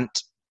Anderson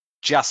rant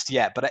just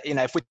yet, but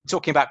if we're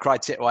talking about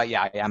criteria, well,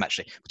 yeah, I am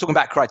actually. We're talking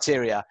about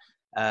criteria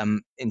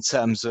in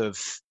terms of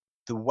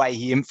the way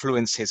he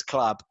influenced his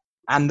club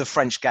and the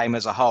French game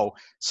as a whole.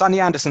 Sonny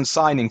Anderson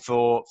signing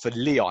for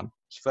Lyon.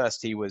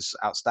 First, he was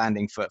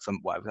outstanding it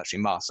was actually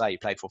Marseille. He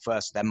played for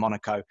first, then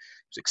Monaco. He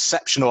was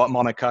exceptional at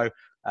Monaco.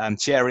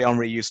 Thierry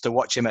Henry used to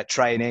watch him at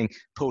training,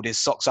 pulled his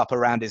socks up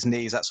around his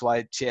knees. That's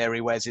why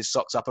Thierry wears his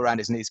socks up around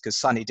his knees, because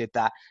Sonny did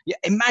that. Yeah,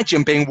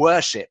 imagine being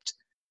worshipped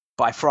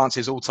by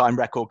France's all-time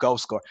record goal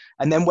scorer.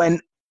 And then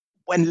when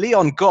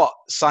Lyon got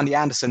Sonny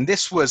Anderson,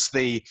 this was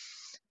I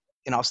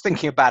was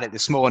thinking about it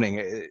this morning.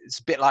 It's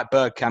a bit like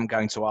Bergkamp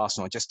going to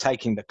Arsenal, just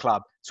taking the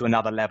club to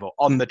another level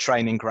on the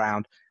training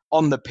ground,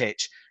 on the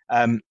pitch.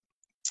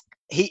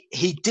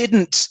 He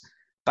didn't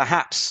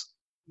perhaps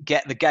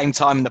get the game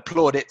time and the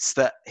plaudits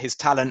that his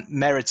talent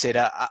merited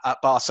at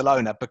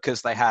Barcelona,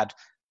 because they had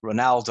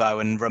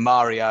Ronaldo and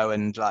Romario,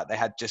 and they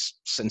had just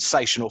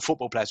sensational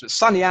football players. But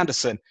Sonny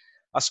Anderson,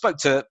 I spoke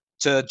to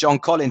John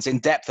Collins in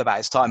depth about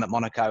his time at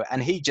Monaco,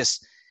 and he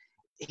just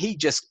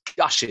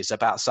gushes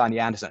about Sonny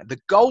Anderson. The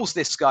goals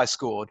this guy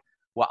scored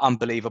were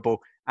unbelievable,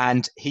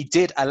 and he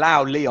did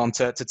allow Lyon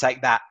to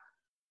take that.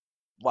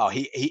 Well,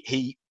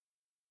 he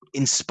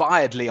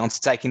inspired Lyon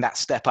to taking that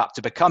step up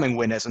to becoming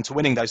winners and to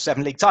winning those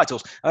 7 league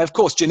titles. And of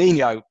course,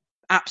 Juninho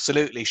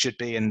absolutely should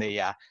be in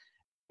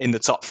the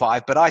top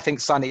 5, but I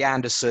think Sonny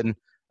Anderson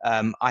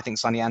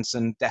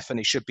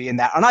definitely should be in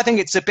there. And I think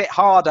it's a bit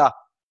harder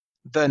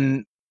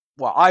than.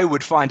 Well, I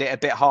would find it a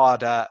bit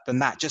harder than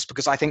that, just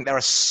because I think there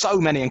are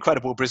so many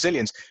incredible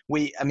Brazilians.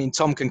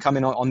 Tom can come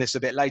in on this a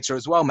bit later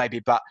as well,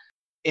 maybe, but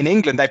in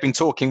England, they've been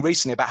talking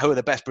recently about who are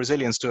the best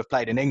Brazilians to have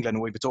played in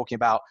England. We've been talking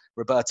about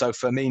Roberto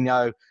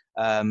Firmino,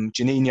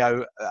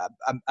 Juninho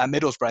at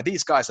Middlesbrough.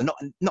 These guys are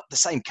not the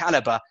same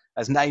caliber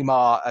as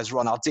Neymar, as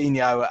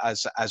Ronaldinho,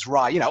 as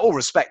Rai. All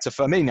respect to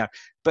Firmino,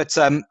 but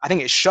I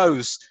think it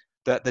shows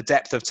the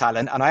depth of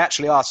talent. And I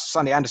actually asked,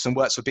 Sonny Anderson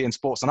works for beIN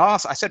Sports, and I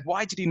said,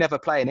 why did you never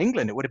play in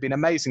England? It would have been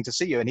amazing to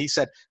see you. And he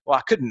said, well,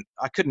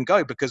 I couldn't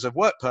go because of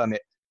work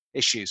permit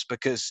issues,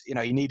 because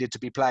he needed to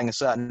be playing a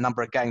certain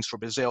number of games for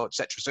Brazil,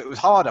 etc. So it was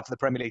harder for the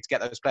Premier League to get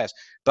those players.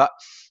 But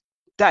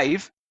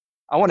Dave,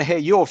 I want to hear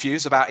your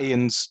views about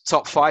Ian's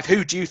top 5.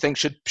 Who do you think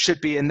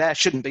should be in there,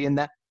 shouldn't be in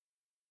there?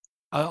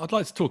 I'd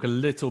like to talk a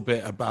little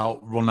bit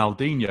about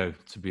Ronaldinho,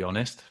 to be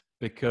honest,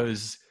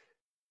 because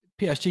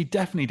PSG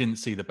definitely didn't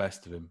see the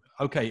best of him.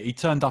 Okay, he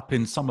turned up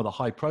in some of the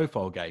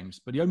high-profile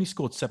games, but he only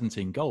scored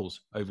 17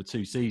 goals over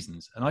 2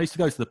 seasons. And I used to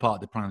go to the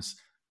Parc des Princes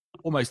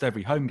almost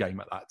every home game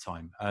at that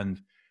time. And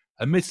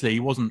admittedly, he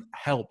wasn't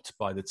helped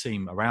by the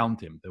team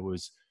around him. There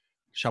was,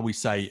 shall we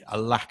say, a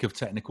lack of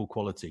technical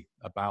quality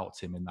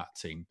about him in that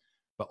team.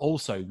 but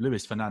also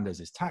Luis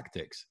Fernandez's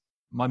tactics.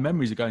 My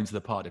memories are going to the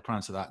Parc des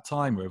Princes at that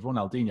time, where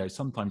Ronaldinho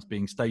sometimes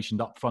being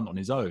stationed up front on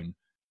his own,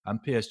 and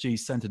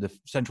PSG's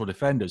central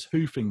defenders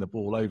hoofing the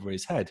ball over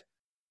his head.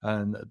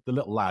 And the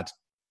little lad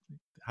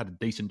had a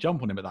decent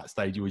jump on him at that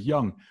stage. He was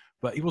young,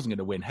 but he wasn't going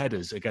to win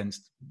headers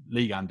against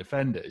Ligue 1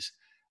 defenders.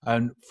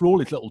 And for all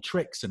his little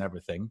tricks and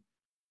everything,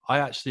 I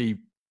actually,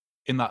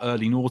 in that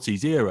early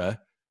noughties era,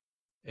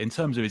 in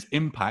terms of his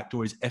impact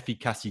or his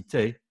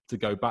efficacité, to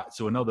go back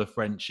to another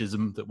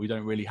Frenchism that we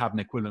don't really have an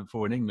equivalent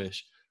for in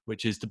English,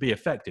 which is to be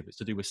effective. It's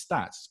to do with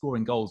stats,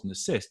 scoring goals and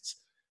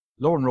assists.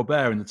 Laurent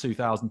Robert in the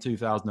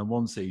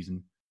 2000-2001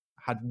 season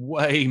had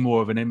way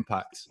more of an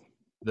impact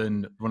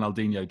than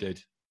Ronaldinho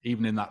did,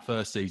 even in that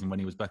first season when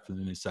he was better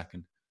than his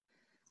second.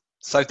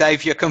 So,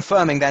 Dave, you're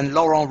confirming then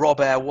Laurent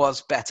Robert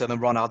was better than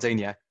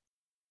Ronaldinho?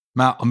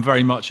 Matt, I'm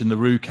very much in the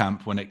Roux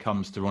camp when it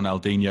comes to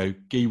Ronaldinho.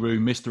 Guy Roux,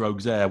 Mr.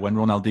 Auxerre, when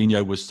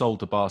Ronaldinho was sold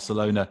to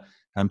Barcelona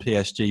and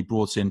PSG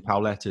brought in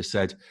Pauleta,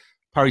 said,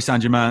 Paris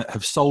Saint-Germain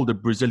have sold a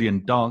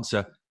Brazilian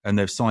dancer and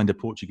they've signed a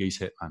Portuguese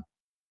hitman.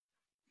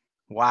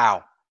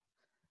 Wow.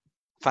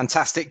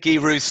 Fantastic Guy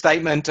Roux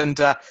statement. And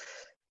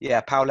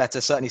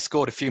Pauleta certainly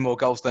scored a few more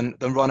goals than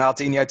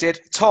Ronaldinho did.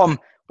 Tom,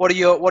 what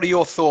are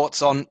your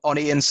thoughts on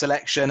Ian's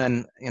selection,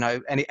 and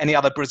any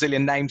other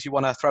Brazilian names you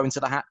want to throw into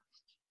the hat?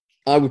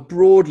 I would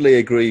broadly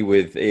agree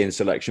with Ian's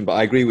selection, but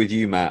I agree with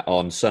you, Matt,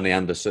 on Sonny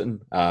Anderson.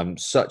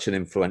 Such an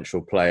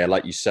influential player.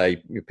 Like you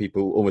say,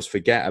 people almost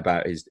forget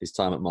about his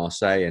time at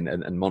Marseille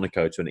and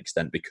Monaco to an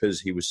extent,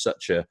 because he was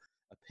such a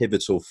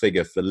pivotal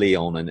figure for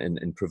Lyon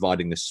and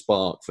providing the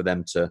spark for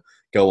them to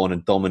go on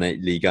and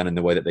dominate Ligue 1 in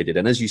the way that they did.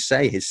 And as you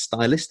say, his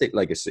stylistic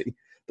legacy,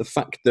 the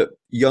fact that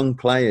young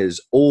players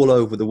all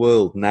over the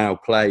world now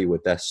play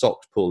with their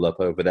socks pulled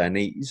up over their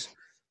knees,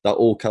 that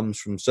all comes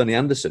from Sonny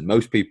Anderson.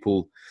 Most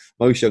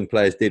young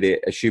players did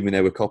it assuming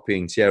they were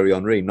copying Thierry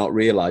Henry, not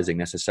realising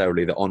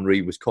necessarily that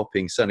Henry was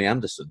copying Sonny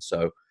Anderson.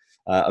 So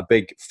a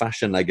big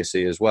fashion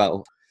legacy as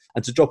well.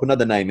 And to drop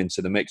another name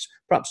into the mix,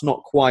 perhaps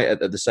not quite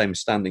at the same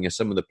standing as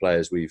some of the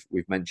players we've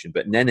mentioned,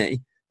 but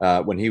Nene,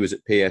 when he was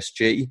at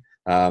PSG,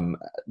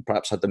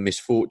 perhaps had the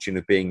misfortune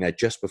of being there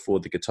just before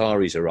the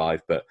Qataris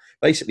arrived, but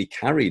basically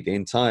carried the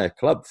entire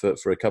club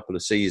for a couple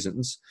of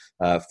seasons.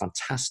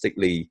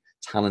 Fantastically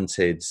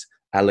talented,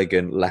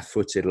 elegant,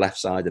 left-footed,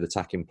 left-sided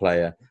attacking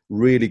player,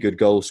 really good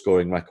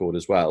goal-scoring record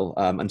as well,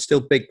 and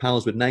still big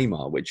pals with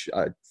Neymar, which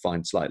I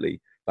find slightly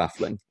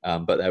baffling.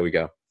 But there we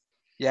go.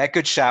 Yeah,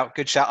 good shout.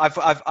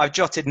 I've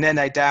jotted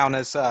Nene down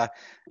as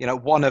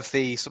one of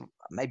the sort of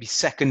maybe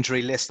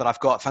secondary lists that I've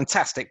got.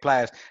 Fantastic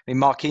players. I mean,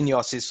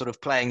 Marquinhos is sort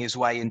of playing his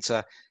way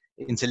into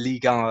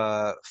Ligue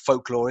 1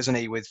 folklore, isn't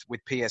he? With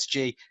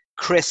PSG,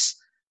 Chris,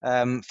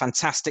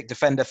 fantastic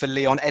defender for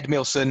Lyon.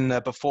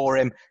 Edmilson before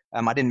him.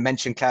 I didn't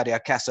mention Claudio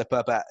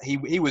Cassapa, but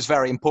he was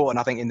very important,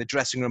 I think, in the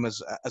dressing room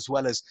as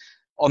well as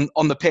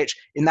on the pitch.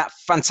 In that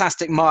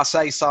fantastic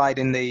Marseille side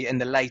in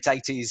the late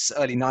 80s,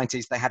 early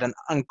 90s, they had an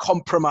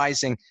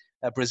uncompromising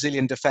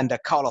Brazilian defender,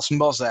 Carlos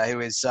Moza, who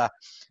is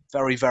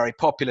very, very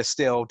popular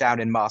still down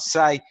in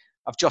Marseille.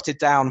 I've jotted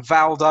down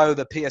Valdo,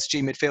 the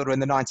PSG midfielder in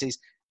the 90s.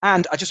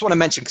 And I just want to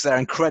mention, because they're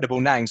incredible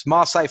names,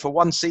 Marseille for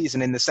one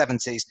season in the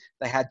 70s,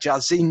 they had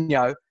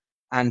Jairzinho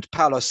and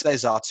Paulo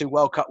Cesar, two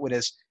World Cup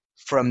winners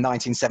from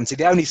 1970.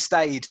 They only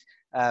stayed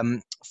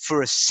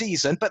for a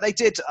season, but they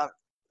did...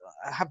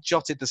 I have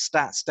jotted the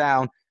stats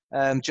down.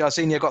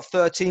 Jairzinho got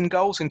 13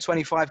 goals in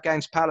 25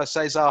 games. Paulo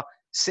Cesar,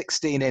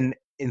 16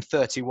 in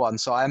 31.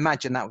 So I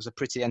imagine that was a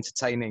pretty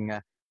entertaining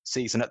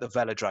season at the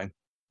Velodrome.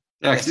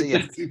 Yeah,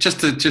 just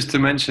to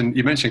mention,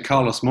 you mentioned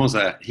Carlos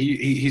Moza.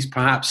 He's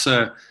perhaps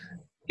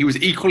he was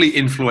equally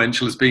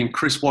influential as being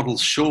Chris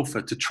Waddle's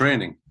chauffeur to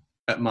training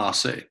at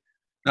Marseille.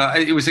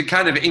 It was a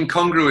kind of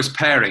incongruous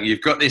pairing.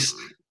 You've got this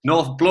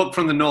bloke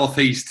from the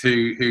northeast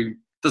who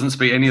doesn't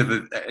speak any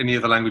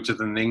other language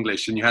other than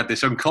English, and you had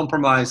this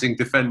uncompromising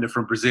defender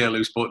from Brazil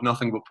who spoke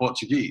nothing but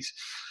Portuguese.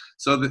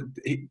 So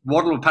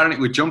Waddle apparently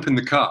would jump in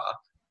the car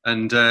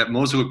and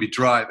Moza would be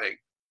driving,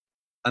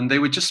 and they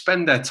would just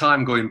spend their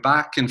time going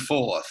back and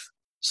forth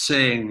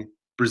saying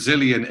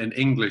Brazilian and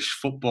English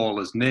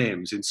footballers'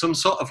 names in some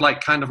sort of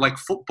kind of like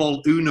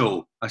football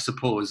Uno, I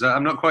suppose.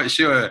 I'm not quite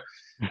sure.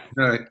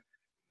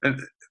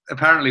 And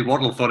apparently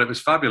Waddle thought it was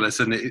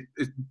fabulous, and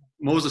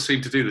Moza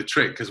seemed to do the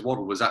trick because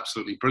Waddle was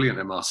absolutely brilliant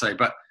in Marseille.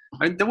 But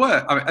I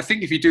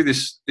think if you do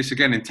this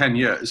again in 10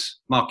 years,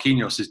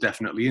 Marquinhos is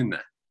definitely in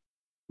there.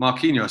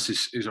 Marquinhos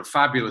is a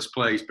fabulous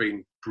player. He's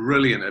been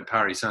brilliant at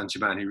Paris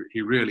Saint-Germain.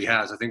 He really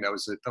has. I think that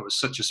was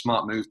such a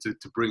smart move to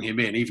bring him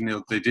in, even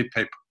though they did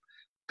pay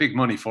big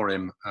money for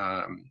him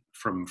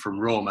from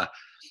Roma.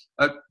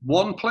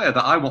 One player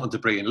that I wanted to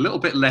bring in, a little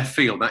bit left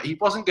field. Now, he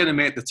wasn't going to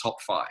make the top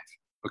five.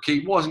 Okay,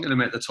 he wasn't going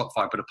to make the top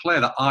five, but a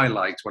player that I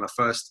liked when I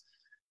first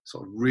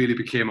sort of really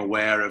became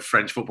aware of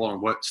French football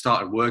and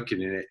started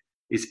working in it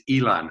is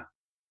Ilan,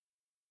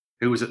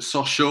 who was at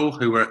Sochaux,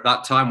 who were at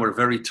that time were a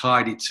very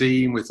tidy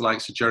team with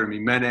likes of Jeremy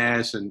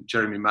Menez and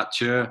Jeremy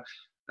Mathieu.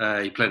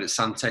 He played at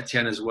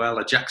Saint-Etienne as well,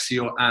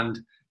 Ajaccio and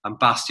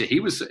Bastia. He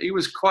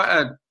was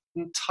quite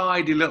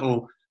tidy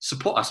little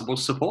support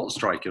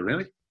striker,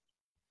 really.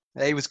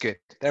 He was good.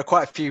 There are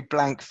quite a few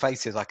blank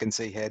faces I can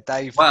see here.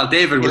 Dave. Well,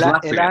 David was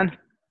laughing. Ilan?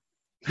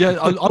 Yeah,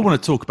 I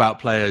want to talk about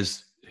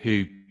players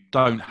who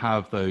don't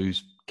have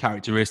those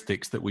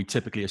characteristics that we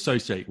typically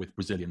associate with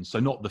Brazilians. So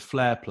not the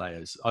flair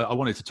players. I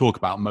wanted to talk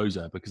about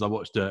Moser because I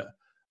watched a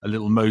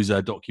little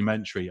Moser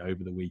documentary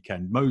over the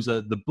weekend.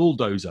 Moser, the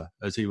bulldozer,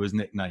 as he was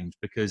nicknamed,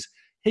 because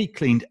he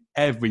cleaned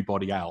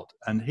everybody out.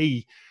 And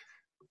he,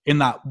 in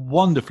that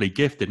wonderfully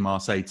gifted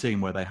Marseille team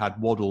where they had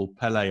Waddle,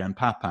 Pelé and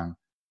Papin,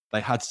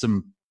 they had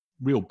some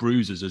real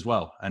bruisers as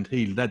well. And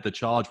he led the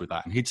charge with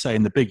that. And he'd say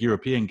in the big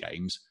European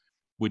games,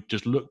 we'd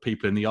just look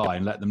people in the eye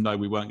and let them know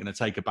we weren't going to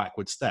take a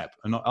backward step.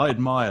 And I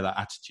admire that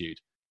attitude.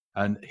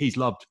 And he's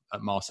loved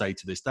at Marseille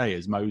to this day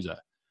as Moser.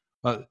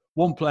 But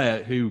one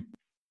player who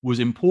was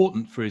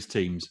important for his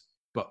teams,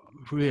 but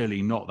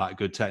really not that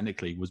good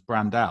technically, was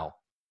Brandao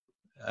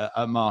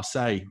at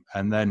Marseille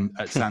and then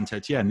at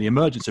Saint-Etienne. The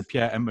emergence of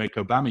Pierre-Emerick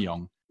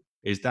Aubameyang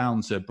is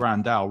down to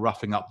Brandao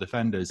roughing up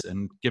defenders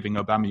and giving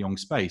Aubameyang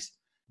space.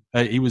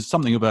 He was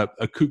something of a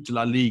Coupe de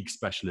la Ligue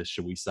specialist,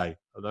 shall we say,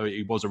 although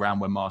he was around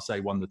when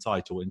Marseille won the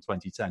title in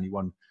 2010. He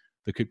won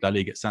the Coupe de la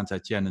Ligue at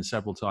Saint-Etienne and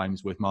several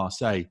times with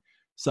Marseille.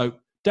 So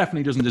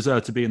definitely doesn't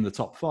deserve to be in the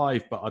top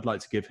 5, but I'd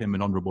like to give him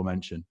an honourable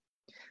mention.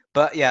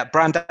 But yeah,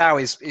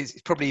 Brandao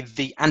is probably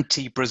the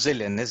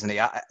anti-Brazilian, isn't he?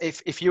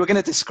 If you were going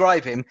to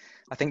describe him,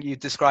 I think you'd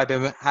describe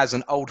him as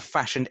an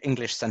old-fashioned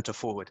English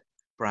centre-forward.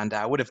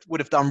 Brandao would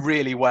have done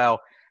really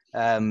well,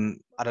 I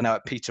don't know,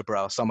 at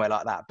Peterborough or somewhere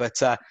like that. But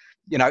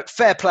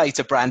fair play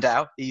to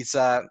Brandao. He's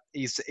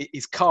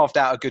carved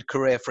out a good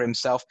career for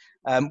himself.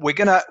 We're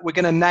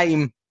gonna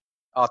name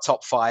our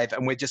top 5,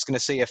 and we're just going to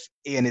see if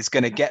Ian is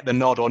going to get the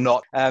nod or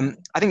not. I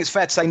think it's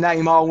fair to say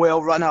Neymar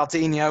will,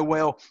 Ronaldinho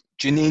will,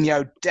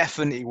 Juninho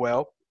definitely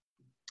will.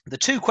 The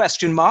 2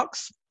 question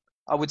marks,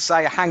 I would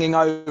say, are hanging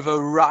over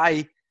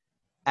Rai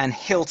and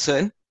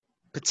Hilton.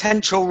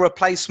 Potential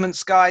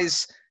replacements,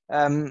 guys.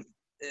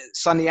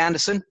 Sonny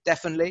Anderson,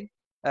 definitely.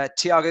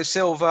 Thiago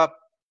Silva,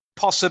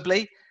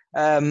 possibly.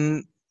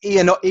 Ian,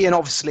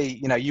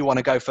 obviously, you want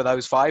to go for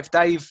those 5.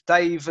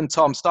 Dave and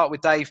Tom, start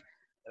with Dave.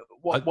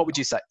 What would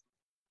you say?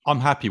 I'm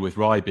happy with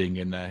Rai being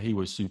in there. He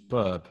was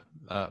superb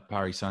at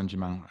Paris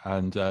Saint-Germain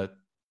and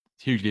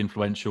hugely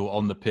influential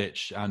on the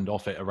pitch and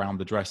off it around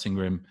the dressing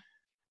room.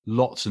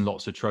 Lots and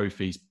lots of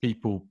trophies.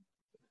 People,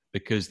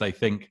 because they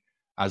think,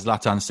 as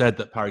Zlatan said,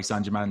 that Paris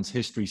Saint-Germain's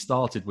history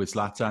started with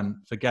Zlatan,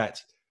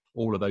 forget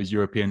all of those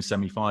European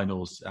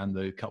semi-finals and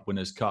the Cup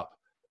Winners' Cup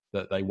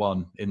that they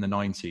won in the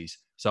 90s.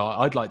 So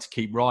I'd like to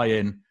keep Rai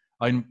in.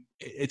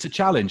 It's a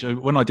challenge.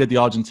 When I did the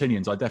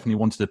Argentinians, I definitely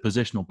wanted a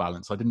positional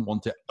balance. I didn't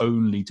want it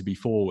only to be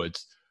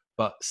forwards.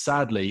 But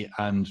sadly,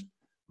 and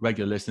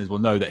regular listeners will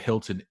know that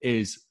Hilton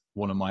is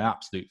one of my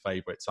absolute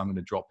favourites. I'm going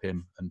to drop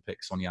him and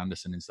pick Sonny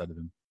Anderson instead of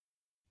him.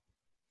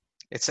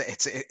 It's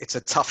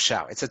a tough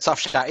shout. It's a tough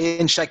shout.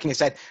 Ian shaking his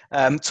head.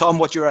 Tom,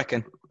 what do you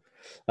reckon?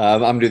 I'm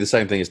going to do the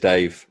same thing as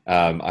Dave.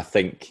 I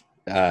think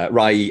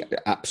Rai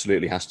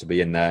absolutely has to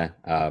be in there.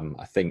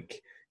 I think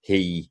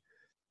he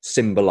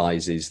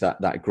symbolises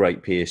that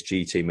great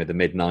PSG team of the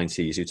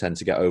mid-90s who tend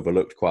to get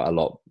overlooked quite a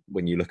lot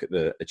when you look at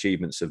the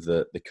achievements of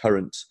the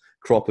current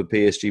crop of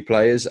PSG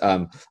players.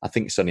 I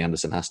think Sonny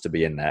Anderson has to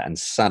be in there. And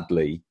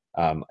sadly,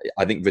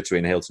 I think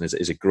Vitorino Hilton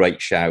is a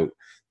great shout.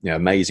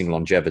 Amazing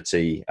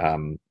longevity.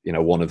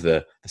 One of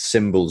the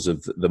symbols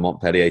of the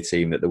Montpellier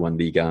team that won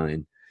Ligue 1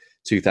 in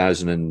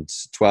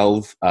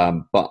 2012.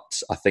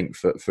 But I think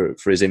for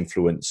his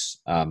influence,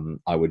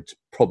 I would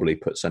probably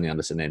put Sonny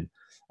Anderson in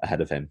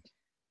ahead of him.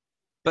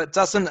 But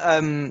doesn't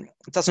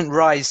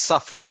Rai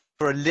suffer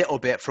a little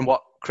bit from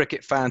what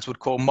cricket fans would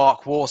call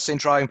Mark Waugh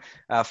syndrome?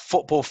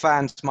 Football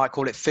fans might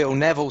call it Phil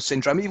Neville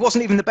syndrome. He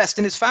wasn't even the best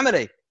in his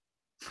family.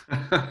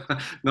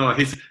 No,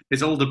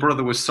 his older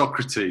brother was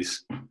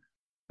Socrates,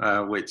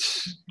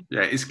 which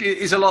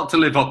is a lot to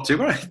live up to.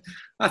 But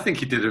I think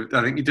he did a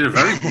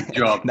very good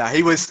job. No,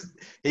 he was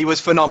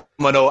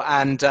phenomenal,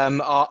 and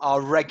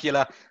our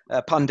regular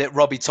pundit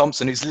Robbie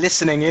Thompson, who's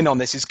listening in on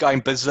this, is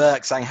going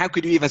berserk, saying, "How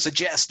could you even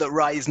suggest that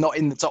Rai is not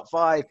in the top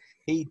 5?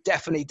 He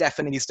definitely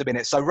needs to be in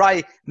it." So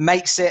Rai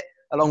makes it,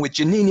 along with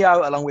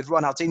Juninho, along with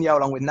Ronaldinho,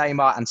 along with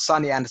Neymar and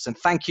Sonny Anderson.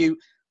 Thank you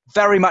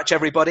very much,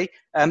 everybody.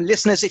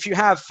 Listeners, if you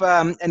have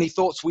any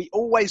thoughts, we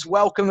always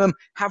welcome them.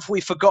 Have we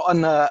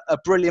forgotten a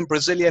brilliant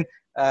Brazilian?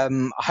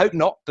 I hope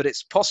not, but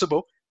it's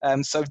possible.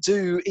 So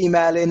do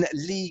email in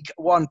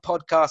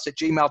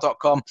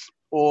league1podcast@gmail.com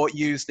or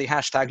use the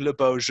hashtag Le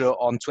Beau Jeu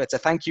on Twitter.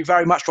 Thank you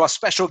very much to our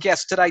special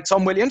guest today,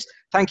 Tom Williams.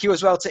 Thank you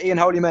as well to Ian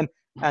Holyman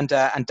and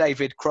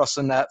David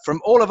Crossan.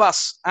 From all of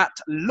us at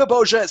Le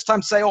Beau Jeu, it's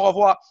time to say au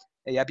revoir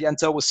et à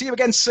bientôt. We'll see you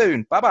again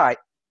soon. Bye-bye.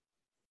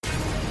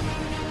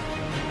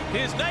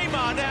 Here's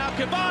Neymar now.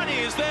 Cavani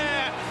is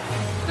there.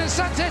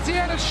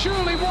 Saint-Etienne has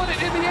surely won it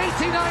in the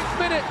 89th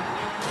minute.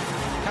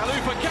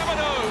 Kalufa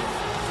Kamano.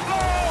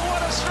 Oh,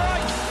 what a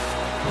strike!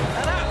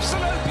 An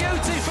absolute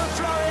beauty for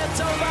Florian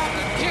Thauvin.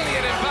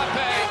 Kylian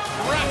Mbappe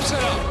wraps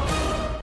it up.